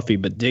after coffee,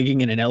 but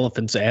digging in an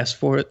elephant's ass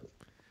for it?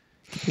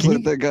 It's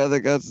like that guy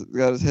that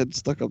got his head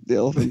stuck up the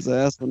elephant's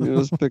ass when he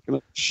was picking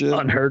up shit.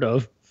 Unheard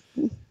of.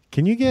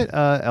 Can you get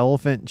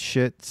elephant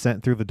shit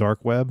sent through the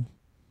dark web?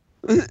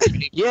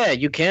 Yeah,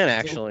 you can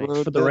actually.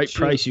 For the right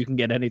price, you can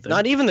get anything.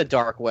 Not even the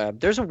dark web.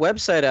 There's a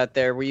website out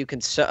there where you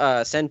can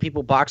send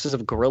people boxes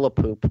of gorilla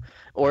poop,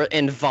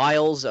 and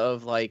vials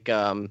of like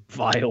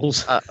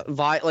vials.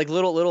 like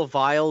little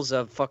vials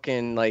of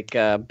fucking like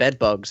bed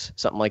bugs,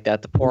 something like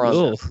that, to pour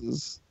on.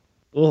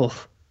 Ugh.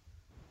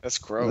 That's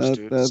gross,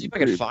 dude. See if I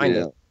can find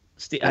it.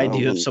 It's the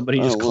idea of somebody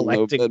just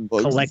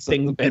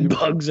collecting bed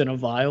bugs in a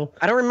vial.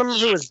 I don't remember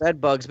if it was bed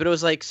bugs, but it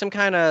was like some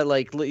kind of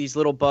like these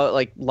little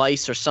like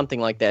lice or something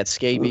like that.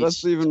 Scabies.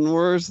 That's even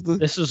worse.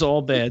 This is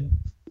all bad.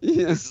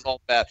 Yes. This is all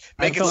bad.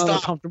 Make it I felt stop.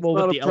 uncomfortable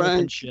It's with not the a prank.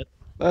 elephant shit.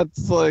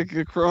 That's like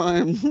a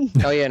crime.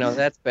 Oh yeah, no,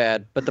 that's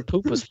bad. But the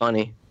poop was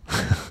funny.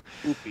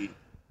 Poopy.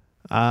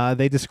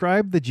 They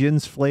described the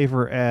gin's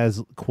flavor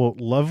as, quote,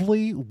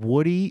 lovely,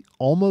 woody,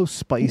 almost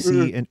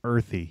spicy, and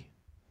earthy.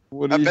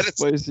 Woody, bet it's-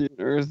 spicy, and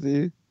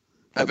earthy.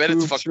 I bet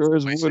it's fucking sure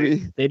is spicy.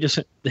 woody. They just,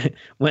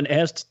 when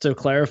asked to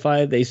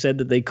clarify, they said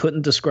that they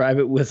couldn't describe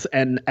it with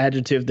an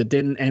adjective that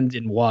didn't end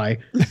in Y.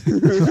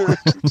 Look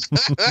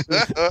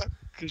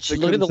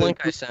at the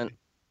link I sent.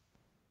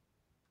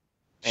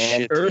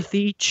 And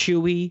Earthy,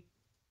 chewy,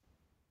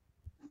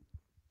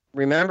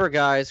 remember,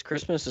 guys,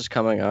 Christmas is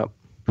coming up.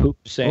 poop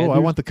sand. Oh, I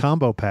want the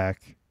combo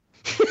pack.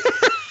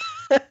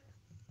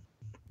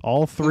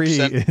 All three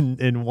Oops,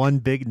 in one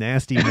big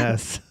nasty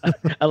mess.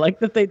 I like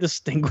that they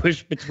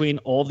distinguish between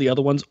all the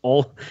other ones.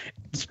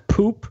 It's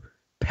poop,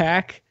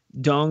 pack,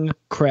 dung,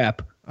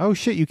 crap. Oh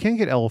shit, you can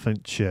get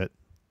elephant shit.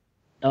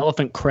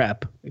 Elephant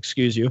crap,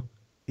 excuse you.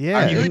 Yeah,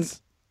 I really-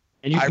 it's-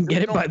 And you I can really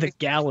get it don't by the think-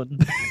 gallon.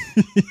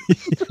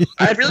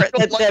 I really don't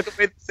That- like the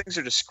way these things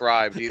are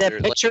described either.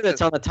 That picture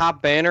that's on the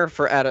top banner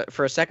for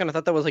a second, I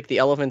thought that was like the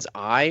elephant's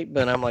eye,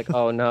 but I'm like,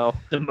 oh no.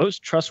 The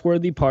most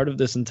trustworthy part of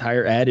this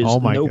entire ad is Oh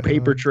my no God.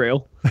 paper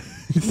trail.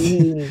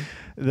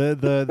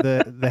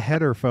 the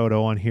header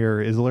photo on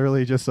here is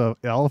literally just a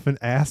elephant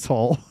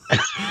asshole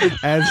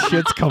as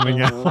shit's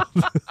coming out.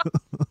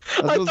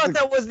 I thought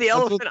that was the That's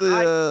elephant what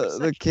eye.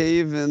 the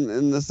cave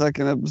in the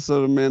second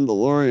episode of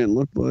Mandalorian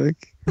looked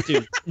like.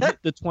 Dude,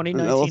 the 2019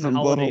 elephant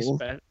holiday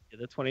butthole.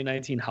 the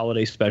 2019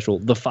 holiday special,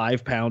 the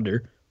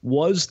 5-pounder,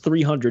 was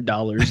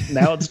 $300.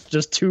 Now it's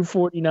just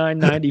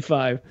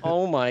 $249.95.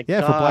 Oh my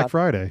Yeah, god. for Black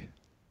Friday.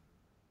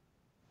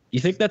 You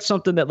think that's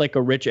something that like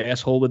a rich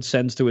asshole would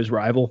send to his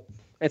rival?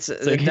 It's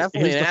like,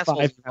 definitely here's an the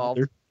asshole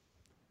 5-pounder.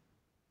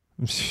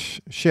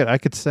 involved. Shit, I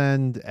could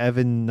send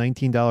Evan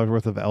 $19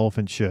 worth of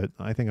elephant shit.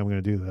 I think I'm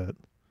going to do that.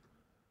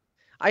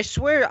 I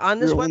swear on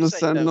this You want to website.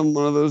 send though- him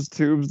one of those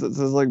tubes that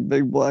says like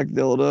big black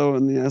dildo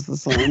and he has to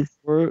sign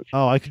for it.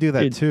 Oh, I could do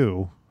that Dude.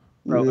 too.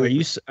 Bro,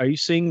 Yeah. are you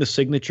seeing the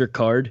signature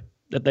card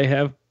that they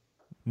have?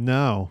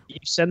 No. You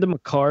send them a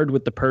card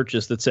with the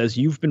purchase that says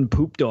you've been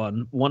pooped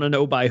on. Want to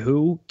know by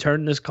who?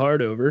 Turn this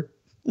card over.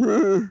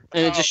 and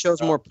it just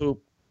shows more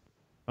poop.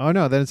 Oh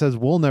no, then it says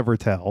we'll never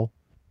tell.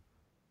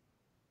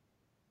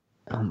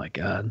 Oh my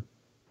god.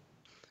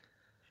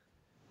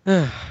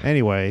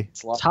 Anyway,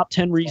 It's a lot. Top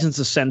 10 reasons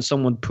to send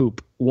someone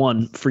poop.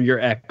 1, for your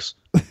ex.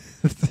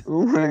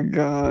 Oh my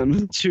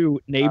god. to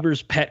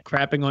neighbor's pet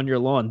crapping on your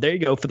lawn. There you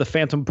go for the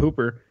phantom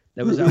pooper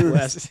that was out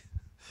west.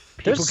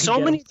 People There's can so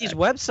get many them of these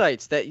back.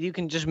 websites that you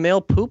can just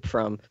mail poop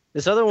from.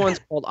 This other one's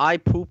called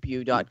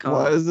iPoopYou.com.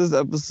 Why has this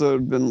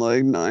episode been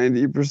like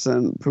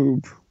 90%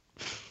 poop?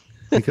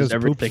 Because poop's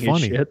everything is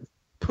funny. shit.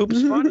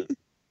 Poop's funny.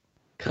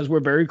 Because we're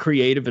very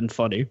creative and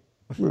funny.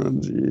 Oh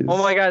jeez. Oh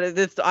my god,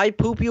 this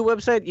iPoopYou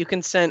website, you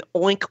can send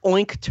oink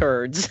oink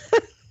turds.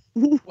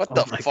 What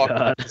the Oh my fuck?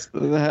 God.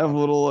 They have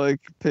little like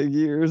pig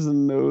ears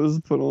and nose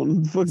put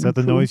on. Is that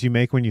the noise you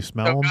make when you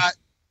smell So, them?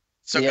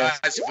 so Yes.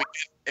 guys,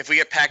 if we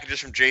get packages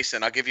from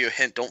Jason, I'll give you a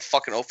hint. Don't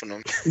fucking open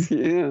them.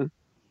 Yeah.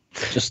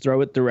 Just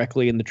throw it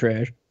directly in the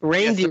trash.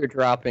 Reindeer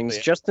droppings,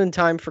 Yeah. just in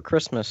time for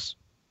Christmas.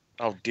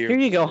 Oh dear. Here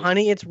you go,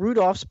 honey. It's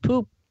Rudolph's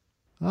poop.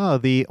 Oh,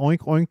 the oink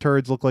oink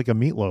turds look like a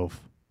meatloaf.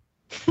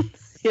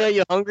 Yeah,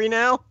 you hungry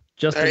now?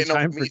 Just There in ain't no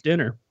time for meat.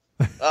 dinner.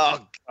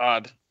 Oh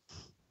god.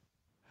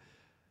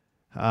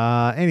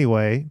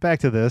 Anyway, back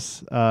to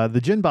this. The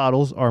gin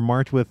bottles are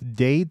marked with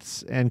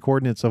dates and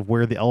coordinates of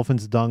where the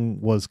elephant's dung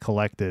was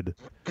collected.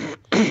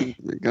 Oh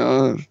my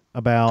god.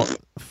 About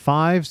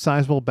 5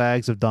 sizable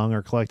bags of dung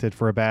are collected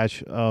for a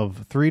batch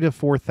of 3,000 to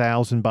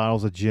 4,000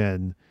 bottles of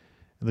gin.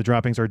 And the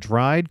droppings are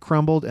dried,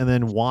 crumbled, and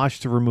then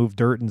washed to remove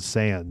dirt and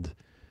sand.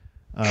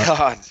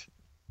 God.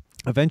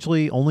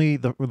 Eventually, only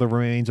the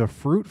remains of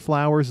fruit,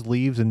 flowers,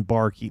 leaves, and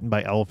bark eaten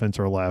by elephants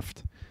are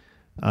left.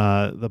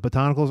 The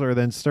botanicals are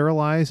then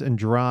sterilized and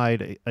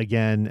dried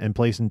again and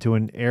placed into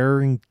an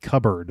airing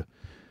cupboard.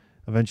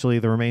 Eventually,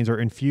 the remains are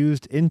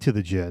infused into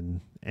the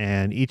gin,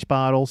 and each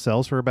bottle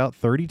sells for about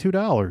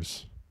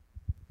 $32.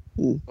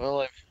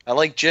 Well, I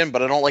like gin,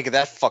 but I don't like it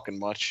that fucking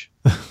much.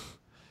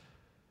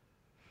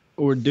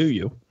 Or do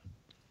you?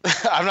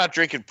 I'm not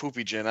drinking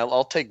poopy gin.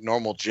 I'll take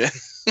normal gin.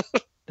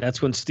 That's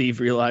when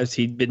Steve realized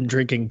he'd been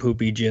drinking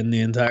poopy gin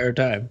the entire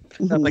time.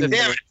 Like,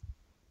 damn it.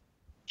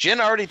 Gin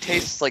already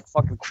tastes like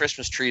fucking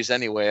Christmas trees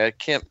anyway. I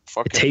can't It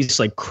fucking. tastes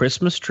like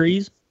Christmas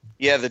trees.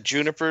 Yeah, the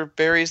juniper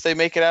berries they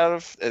make it out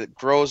of, it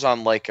grows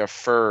on like a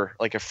fir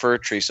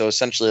tree. So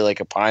essentially like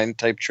a pine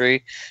type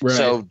tree.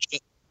 So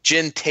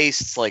gin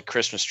tastes like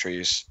Christmas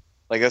trees.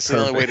 Like that's the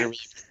only way to.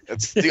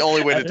 That's the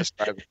only way to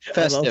describe it.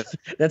 Festive.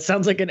 That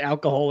sounds like an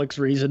alcoholic's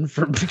reason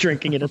for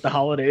drinking it at the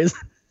holidays.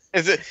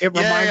 Is it? It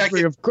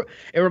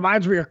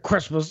reminds me of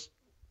Christmas.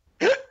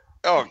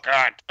 Oh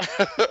God.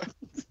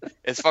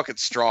 It's fucking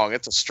strong.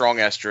 It's a strong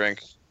ass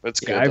drink. It's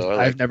good Yeah, though.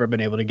 I've never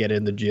been able to get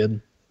into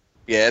gin,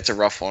 Yeah, it's a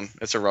rough one.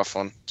 It's a rough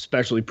one.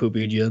 especially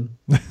poopy gin.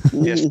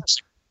 Yes.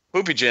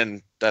 Poopy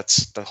gin,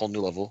 that's the whole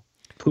new level.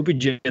 Poopy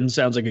gin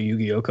sounds like a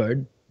Yu-Gi-Oh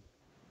card.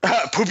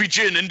 Poopy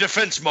gin in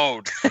defense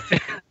mode.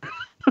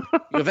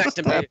 You've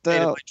activated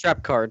my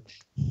trap card.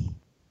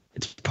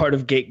 It's part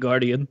of Gate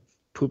Guardian.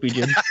 Poopy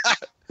gin.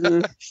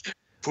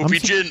 Poopy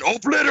gin,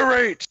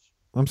 obliterate.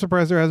 I'm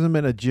surprised there hasn't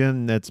been a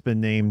gin that's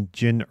been named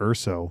Gin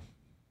Urso.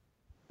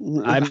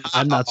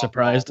 I'm not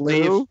surprised.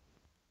 Who?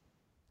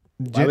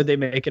 Why would they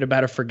make it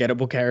about a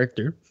forgettable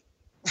character?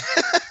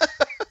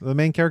 The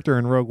main character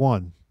in Rogue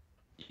One.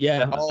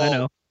 Yeah, I Oh.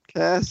 know.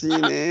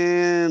 Cassian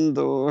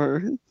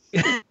Andor.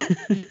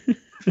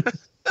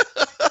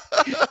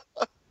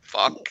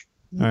 Fuck.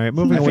 All right,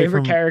 moving My away favorite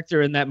from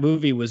character in that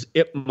movie was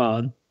Ip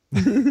Man.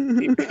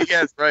 Yeah,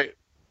 that's right.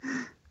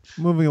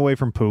 moving away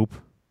from poop.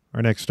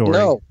 Our next story.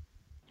 No.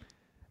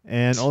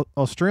 An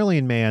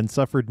Australian man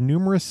suffered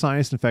numerous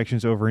sinus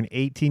infections over an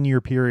 18-year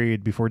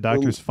period before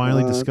doctors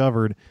finally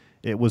discovered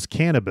it was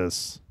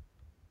cannabis.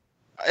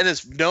 And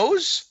his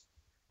nose?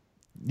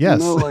 Yes.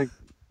 No, like,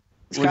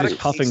 got Just a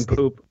puffing case.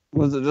 poop.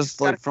 was it just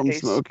got like a from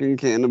case. smoking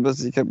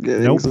cannabis? He kept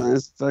getting Nope.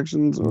 sinus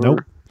infections. Or Nope.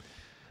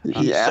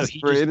 He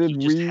aspirated he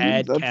just weed.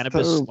 had That's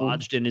cannabis terrible.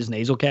 lodged in his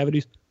nasal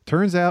cavities.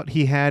 Turns out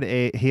he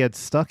had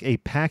stuck a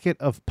packet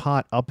of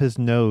pot up his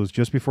nose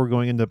just before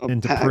going into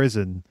pack?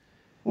 prison,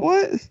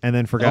 What? and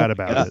then forgot Oh,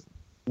 about yeah. it.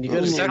 You Oh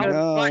gotta my suck it.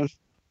 God.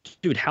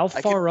 Dude, how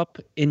can- far up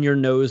in your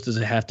nose does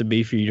it have to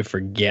be for you to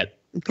forget?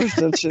 Push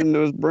that shit into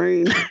his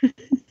brain.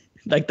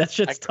 Like that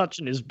shit's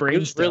touching his brain. It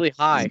was really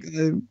high.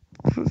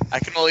 I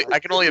can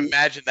only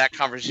imagine that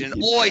conversation.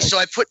 Oi, so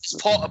I put this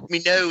pot up my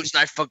nose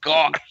and I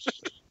forgot.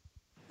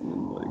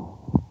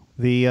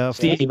 The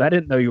Steve, I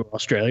didn't know you were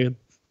Australian.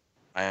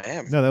 I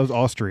am. no, that was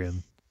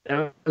Austrian.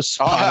 That was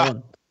spot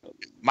on.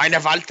 Meine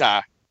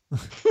Walter.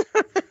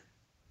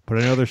 Put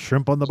another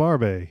shrimp on the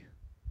barbie.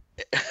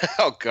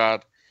 Oh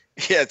God.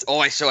 Yeah.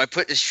 So I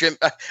put this shrimp.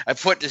 I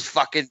put this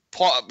fucking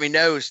pot up my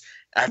nose.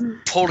 I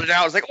pulled it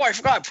out. I was like, oh, I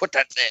forgot I put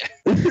that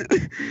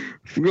there.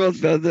 Forgot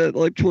about that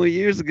like 20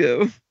 years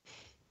ago.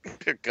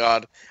 Good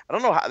God. I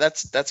don't know how.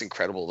 That's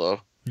incredible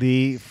though.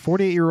 The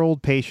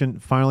 48-year-old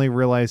patient finally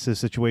realized his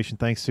situation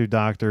thanks to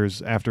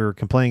doctors after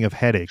complaining of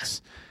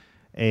headaches.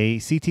 A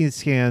CT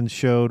scan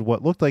showed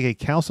what looked like a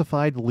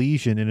calcified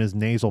lesion in his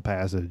nasal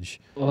passage.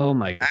 Oh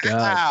my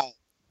god. Ow.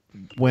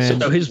 When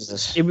So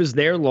it was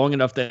there long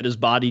enough that his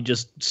body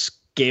just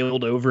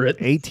scaled over it.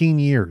 18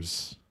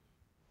 years.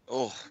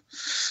 Oh.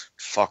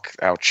 fuck.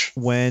 Ouch.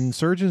 When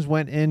surgeons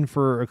went in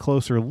for a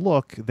closer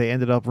look, they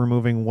ended up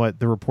removing what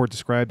the report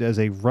described as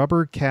a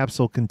rubber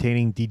capsule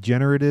containing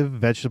degenerative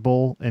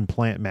vegetable and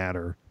plant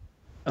matter.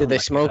 Did they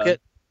smoke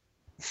it?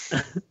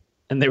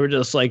 And they were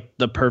just like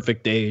the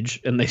perfect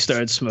age, and they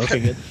started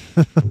smoking it.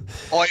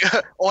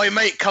 Oi,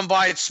 mate, come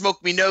by and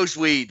smoke me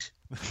noseweed.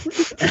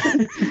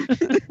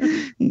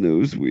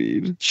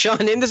 Noseweed.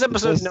 Sean, in this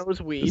episode, It's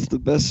noseweed. the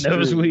best.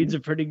 Noseweed's a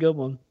pretty good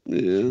one.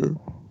 Yeah.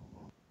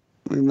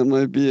 I think that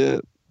might be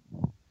it.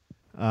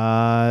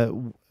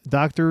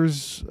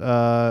 Doctors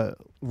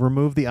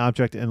removed the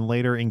object and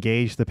later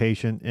engaged the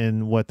patient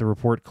in what the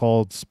report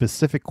called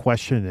specific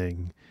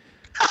questioning.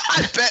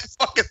 I bet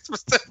fucking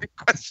specific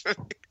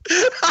questioning.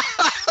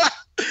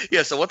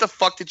 Yeah, so what the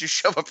fuck did you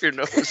shove up your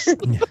nose?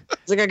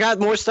 It's like, I got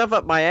more stuff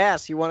up my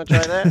ass. You want to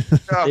try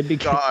that? Oh, They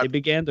God.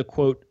 began to,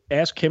 quote,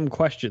 ask him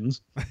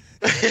questions.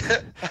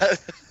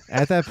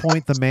 At that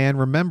point, the man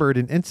remembered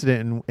an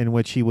incident in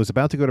which he was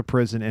about to go to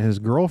prison and his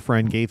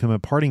girlfriend gave him a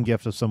parting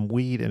gift of some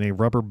weed and a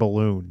rubber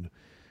balloon.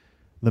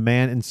 The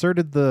man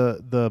inserted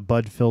the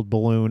bud-filled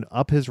balloon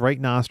up his right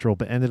nostril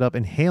but ended up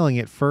inhaling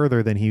it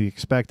further than he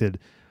expected,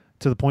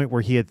 to the point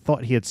where he had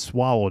thought he had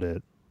swallowed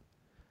it.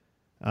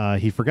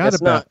 He forgot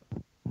Guess about...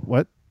 not.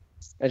 What?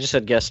 I just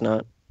said guess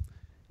not.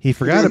 He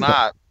forgot about...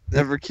 Not.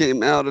 Never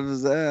came out of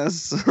his ass.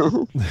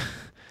 So.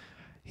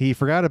 He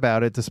forgot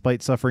about it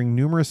despite suffering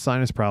numerous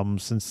sinus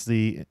problems since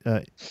the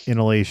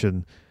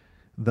inhalation.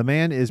 The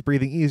man is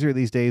breathing easier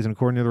these days, and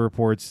according to the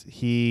reports,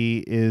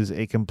 he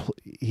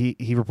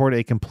reported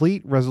a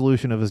complete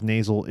resolution of his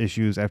nasal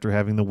issues after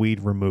having the weed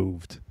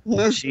removed.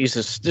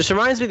 Jesus. This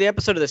reminds me of the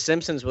episode of The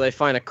Simpsons where they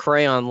find a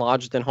crayon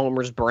lodged in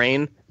Homer's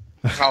brain.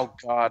 Oh,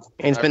 God.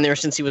 And it's been there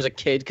since he was a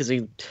kid because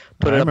he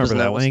put I it up his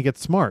remember that nose. when he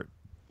gets smart.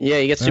 Yeah,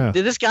 he gets. Yeah.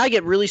 Did this guy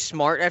get really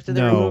smart after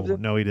they removed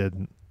him? No, he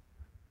didn't.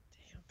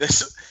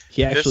 This,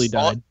 He actually this-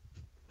 all- died.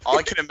 all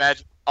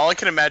I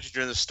can imagine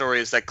during the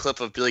story is that clip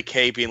of Billy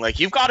Kay being like,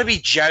 "You've got to be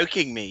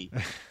joking me."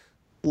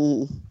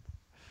 Mm.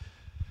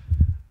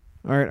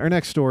 All right, our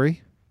next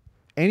story.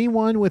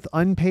 Anyone with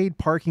unpaid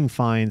parking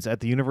fines at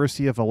the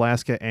University of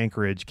Alaska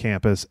Anchorage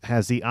campus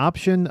has the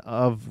option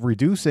of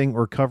reducing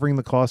or covering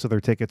the cost of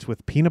their tickets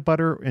with peanut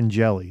butter and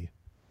jelly.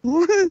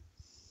 What?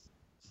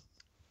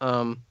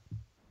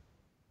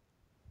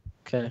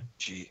 Okay.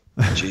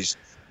 Jeez.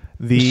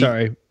 The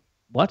Sorry.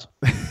 What?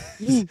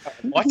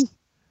 What?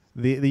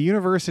 the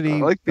university I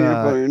like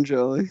peanut butter and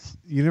jelly.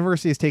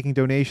 university is taking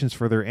donations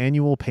for their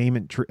annual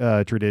payment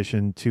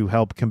tradition to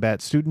help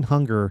combat student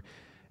hunger,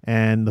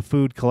 and the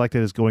food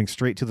collected is going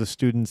straight to the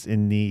students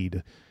in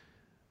need.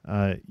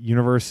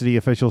 University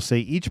officials say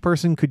each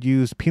person could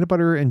use peanut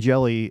butter and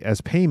jelly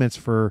as payments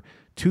for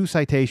 2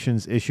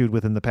 citations issued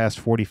within the past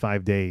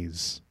 45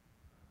 days.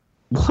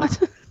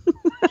 What?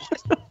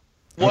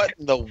 What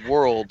in the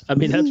world? I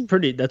mean,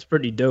 that's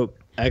pretty dope,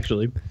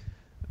 actually.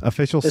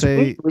 Officials Is say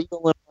weed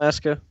legal in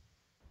Alaska?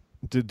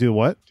 do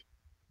what?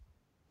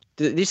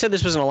 You said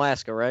this was in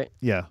Alaska, right?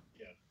 Yeah.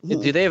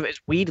 Do they have? Is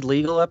weed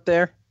legal up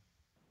there?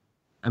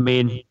 I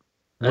mean,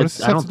 What does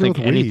this I have don't to do think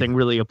with anything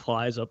really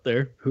applies up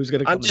there. Who's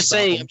gonna? Come I'm just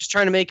saying. I'm just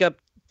trying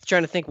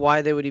to think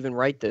why they would even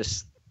write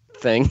this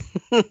thing.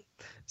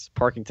 It's a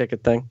parking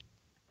ticket thing.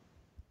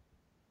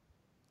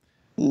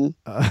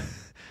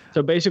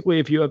 So basically,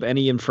 if you have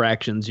any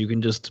infractions, you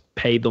can just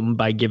pay them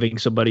by giving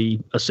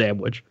somebody a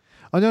sandwich.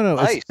 Oh no,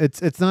 Nice.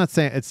 it's not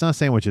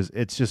sandwiches.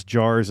 It's just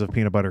jars of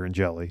peanut butter and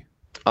jelly.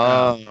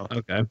 Oh,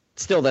 Okay.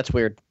 still that's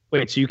weird.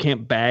 Wait, so you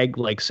can't bag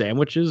like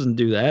sandwiches and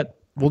do that?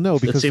 Well, no,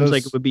 That because seems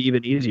like those- it would be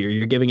even easier.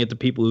 You're giving it to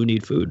people who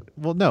need food.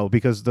 well, no,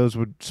 because those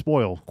would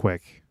spoil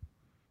quick.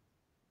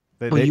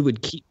 Well, you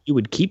would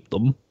keep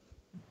them.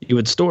 You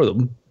would store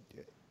them.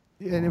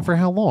 And for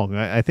how long?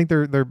 I think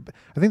they're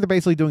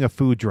basically doing a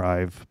food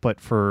drive,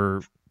 but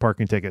for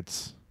parking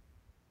tickets.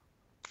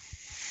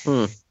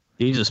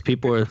 Jesus,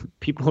 people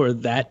are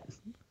that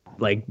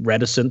like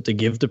reticent to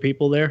give to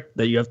people there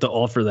that you have to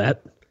offer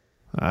that.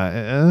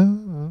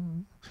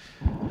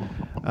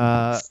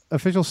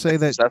 Officials say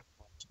that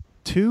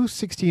 2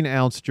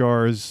 16-ounce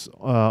jars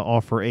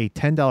offer a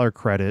 $10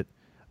 credit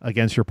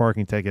against your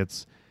parking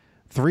tickets.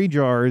 3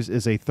 jars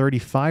is a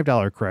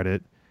 $35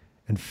 credit,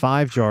 and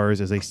 5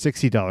 jars is a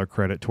 $60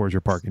 credit towards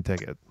your parking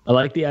ticket. I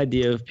like the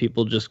idea of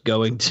people just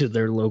going to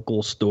their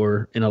local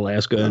store in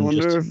Alaska I and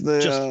wonder if they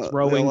just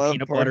throwing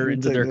peanut butter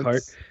into their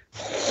cart.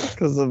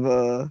 because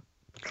of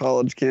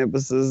college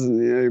campuses, and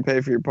you pay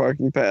for your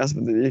parking pass,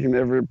 but then you can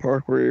never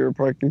park where your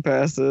parking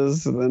pass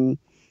is. So then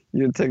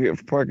you get a ticket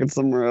for parking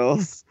somewhere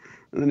else,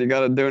 and then you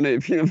got to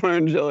donate peanut butter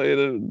and jelly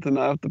to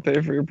not have to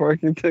pay for your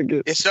parking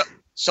ticket. Yeah,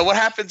 so what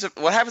happens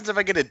if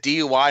I get a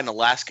DUI in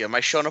Alaska? Am I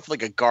showing up with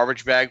like a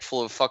garbage bag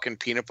full of fucking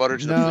peanut butter?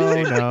 To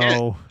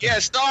No. Yeah,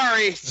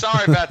 sorry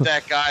about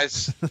that,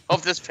 guys.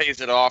 Hope this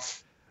pays it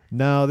off.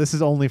 No, this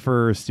is only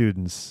for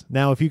students.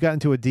 Now, if you got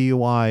into a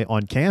DUI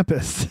on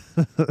campus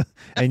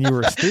and you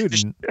were a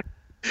student,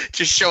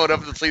 Just showing up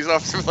at the police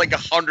officer with like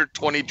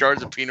 120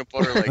 jars of peanut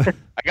butter. Like,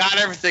 I got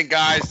everything,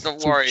 guys.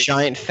 Don't worry.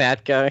 Giant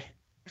fat guy.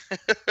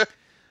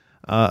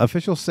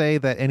 Officials say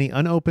that any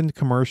unopened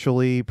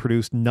commercially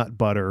produced nut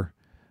butter,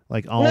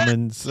 like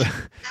almonds,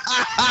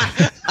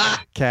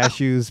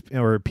 cashews,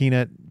 or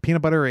peanut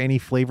butter, or any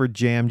flavored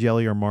jam,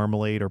 jelly, or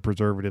marmalade or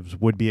preservatives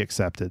would be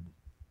accepted.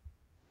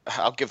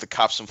 I'll give the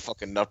cops some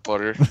fucking nut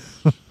butter.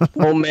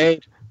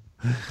 Homemade.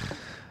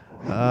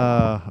 All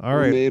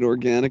right. Made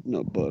organic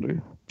nut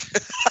butter.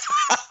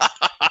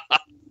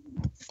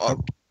 Fuck.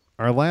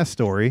 Our last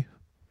story.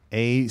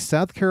 A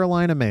South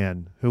Carolina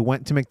man who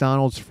went to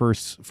McDonald's for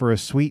a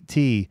sweet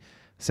tea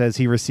says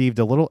he received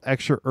a little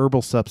extra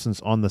herbal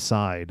substance on the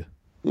side.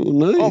 Oh,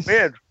 nice. Oh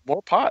man,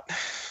 more pot.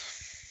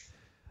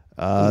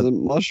 Is it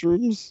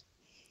mushrooms?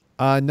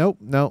 Nope.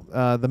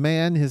 The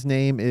man, his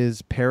name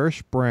is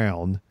Parrish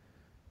Brown.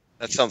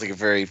 That sounds like a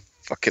very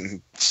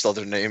fucking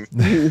southern name.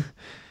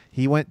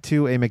 He went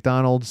to a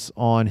McDonald's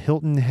on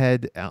Hilton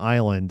Head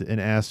Island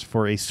and asked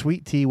for a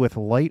sweet tea with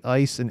light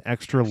ice and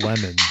extra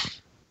lemon.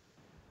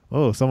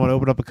 Oh, someone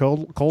opened up a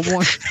cold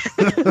one?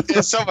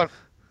 Yeah,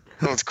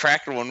 someone's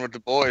cracking one with the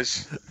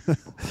boys.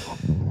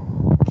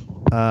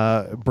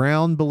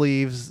 Brown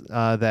believes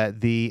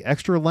that the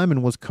extra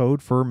lemon was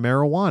code for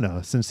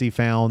marijuana since he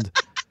found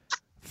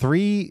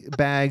 3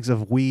 bags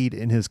of weed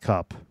in his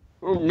cup.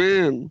 Oh,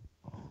 man.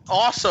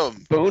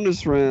 Awesome.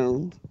 Bonus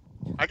round.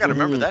 I gotta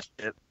remember that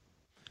shit.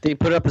 Did he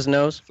put up his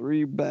nose?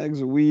 3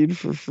 bags of weed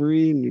for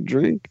free and you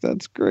drink.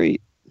 That's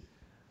great.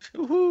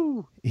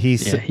 Woohoo.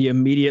 He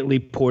immediately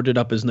poured it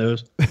up his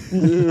nose.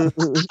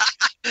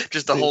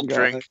 Just a whole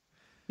drink.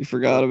 You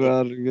forgot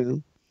about it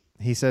again.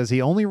 He says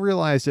he only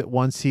realized it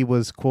once he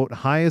was, quote,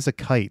 high as a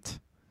kite.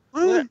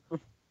 Good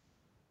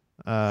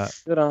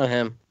on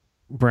him.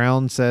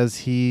 Brown says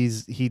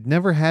he'd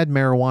never had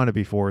marijuana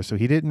before, so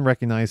he didn't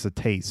recognize the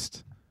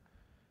taste.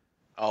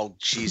 Oh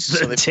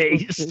jeez. The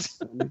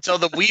taste. So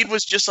the weed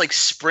was just like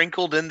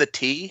sprinkled in the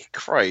tea?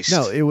 Christ.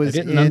 No, it was.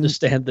 I didn't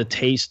understand the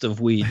taste of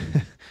weed.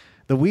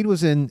 The weed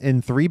was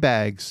in 3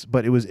 bags,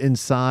 but it was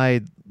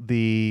inside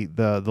the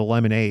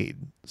lemonade,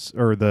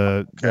 or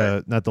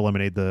not the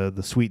lemonade,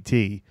 the sweet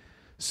tea.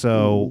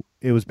 So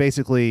it was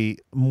basically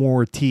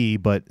more tea,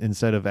 but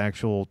instead of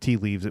actual tea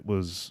leaves, it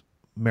was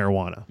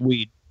marijuana.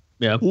 Weed.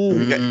 Yeah.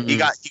 You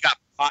got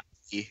pot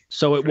tea.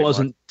 So it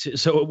wasn't.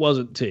 So it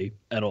wasn't tea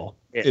at all.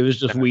 Yeah. It was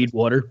just weed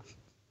water.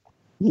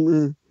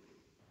 Well,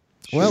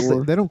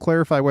 Sure. they don't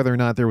clarify whether or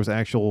not there was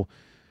actual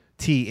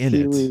tea in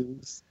Tea it.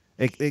 leaves.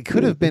 It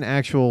could have been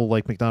actual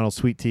like McDonald's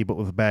sweet tea, but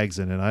with bags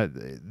in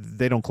it.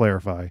 They don't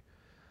clarify.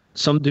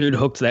 Some dude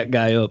hooked that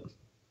guy up.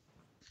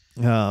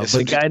 It's The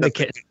But guy in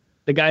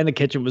the guy in the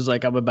kitchen was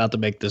like, "I'm about to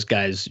make this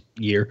guy's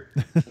year."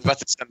 I'm about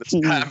to send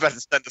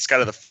this guy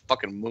to the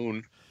fucking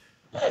moon.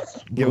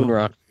 give Moon him,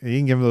 rock. you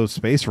can give him those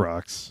space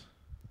rocks.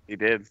 He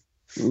did.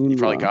 Moon He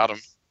probably rock. got him.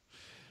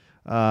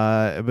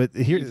 But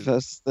here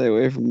Best stay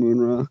away from moon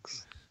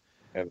rocks.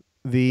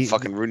 the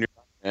Fucking ruin your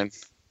man.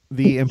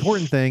 the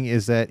important thing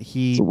is that Is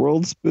he the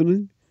world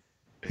spinning?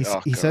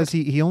 Oh, he God. says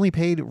he only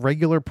paid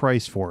regular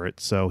price for it,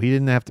 so he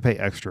didn't have to pay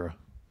extra.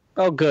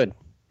 Oh, good.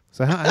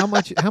 So how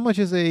much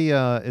is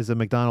a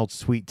McDonald's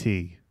sweet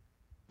tea?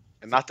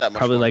 And not that much.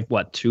 Probably more. like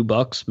what,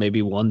 $2,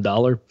 maybe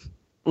 $1.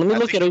 Let me I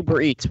look think- at Uber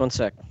Eats. 1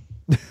 sec.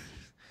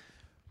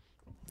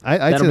 I'd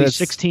That'll say be that's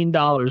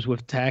 $16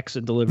 with tax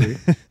and delivery.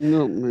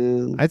 No,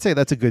 man. I'd say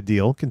that's a good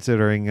deal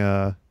considering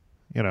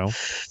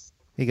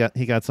he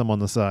got some on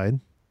the side.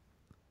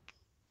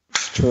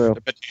 True.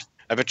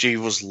 I bet you he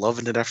was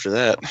loving it after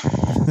that.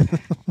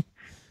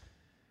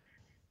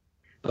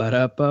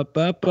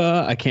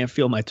 Ba-da-ba-ba-ba. I can't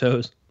feel my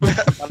toes.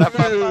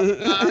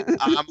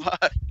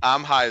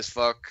 I'm high as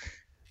fuck.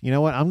 You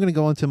know what? I'm gonna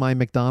go into my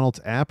McDonald's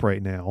app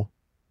right now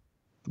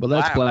Well,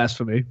 that's Wow.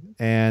 blasphemy.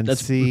 and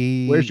That's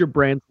see Where's your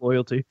brand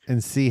loyalty?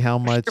 and see how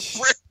much.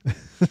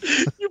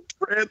 Your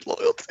brand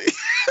loyalty.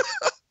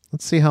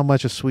 Let's see how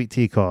much a sweet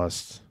tea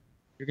costs.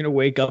 You're gonna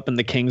wake up and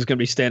the king's gonna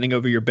be standing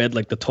over your bed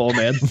like the tall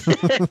man.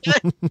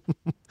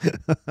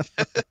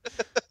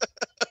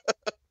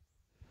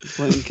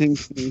 Playing King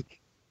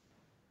Sneak.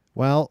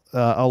 Well,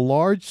 a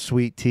large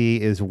sweet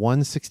tea is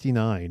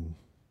 $1.69.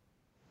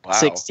 Wow.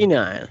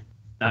 69.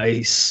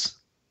 Nice.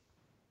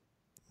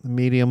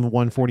 Medium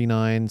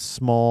 $1.49.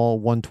 Small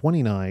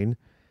 $1.29.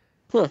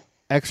 Huh.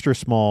 Extra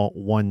small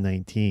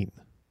 $1.19.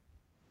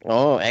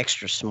 Oh,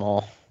 extra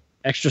small.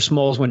 Extra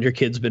smalls when your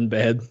kid's been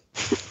bad.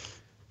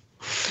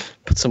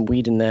 Put some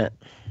weed in that.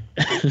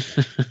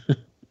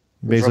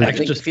 Basically, I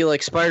think you feel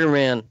like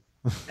Spider-Man.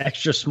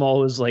 Extra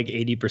small is like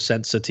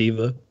 80%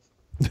 sativa.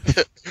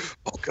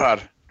 Oh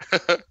God.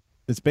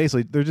 they're just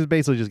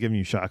basically just giving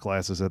you shot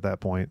glasses at that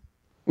point.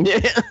 Yeah.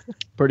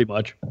 Pretty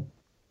much.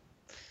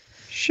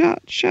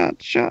 Shot.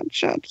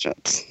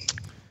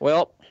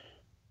 Well,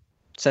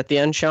 is that the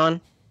end,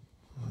 Sean?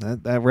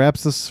 That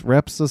wraps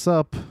us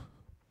up.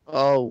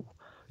 Oh,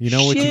 You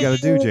know what you got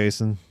to do, Shit.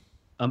 Jason.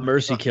 A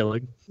mercy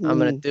killing. I'm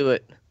going to do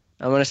it.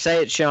 I'm going to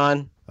say it,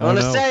 Sean. I'm Oh, going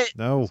to no. say it.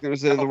 I No. was gonna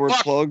say the word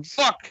Fuck, plugs.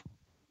 Fuck.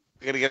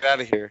 We gotta get out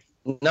of here.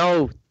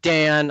 No,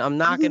 Dan, I'm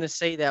not going to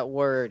say that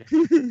word.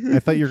 I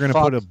thought you were going to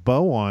Fuck. put a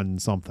bow on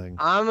something.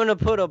 I'm going to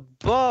put a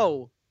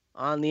bow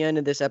on the end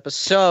of this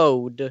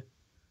episode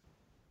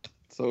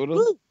Soda.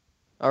 Woo.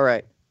 All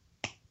right.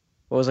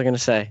 What was I going to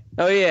say?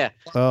 Oh, yeah.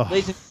 Oh,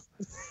 Ladies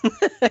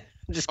and...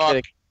 Just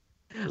kidding.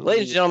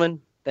 Ladies and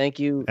gentlemen, thank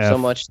you so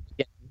much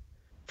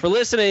for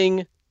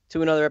listening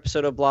to another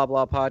episode of Blah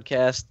Blah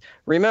Podcast.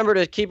 Remember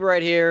to keep it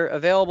right here,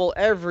 available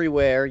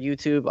everywhere: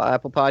 YouTube,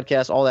 Apple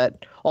Podcasts, all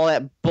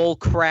that bull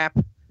crap.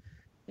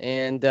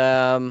 And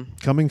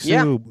coming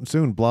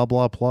soon, Blah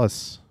Blah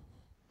Plus.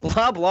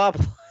 Blah blah.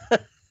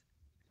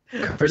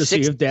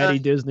 Courtesy of Daddy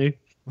Disney.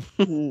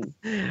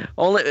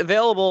 Only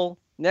available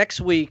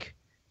next week,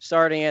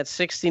 starting at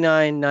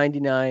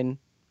 $69.99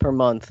 per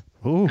month.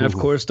 Ooh. And of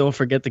course, don't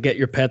forget to get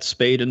your pets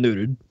spayed and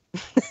neutered.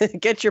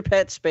 Get your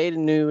pet spayed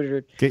and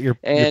neutered. Get your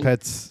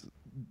pets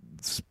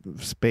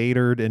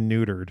spadered and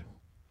neutered.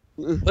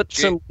 Put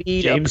some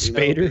weed James up.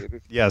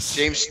 Spader. Yes.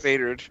 James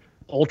Spader.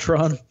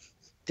 Ultron.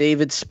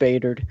 David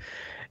Spadered.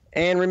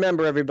 And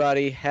remember,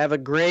 everybody, have a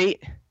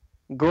great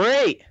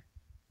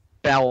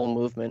bowel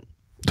movement.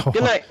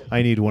 Good night.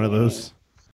 I need one of those.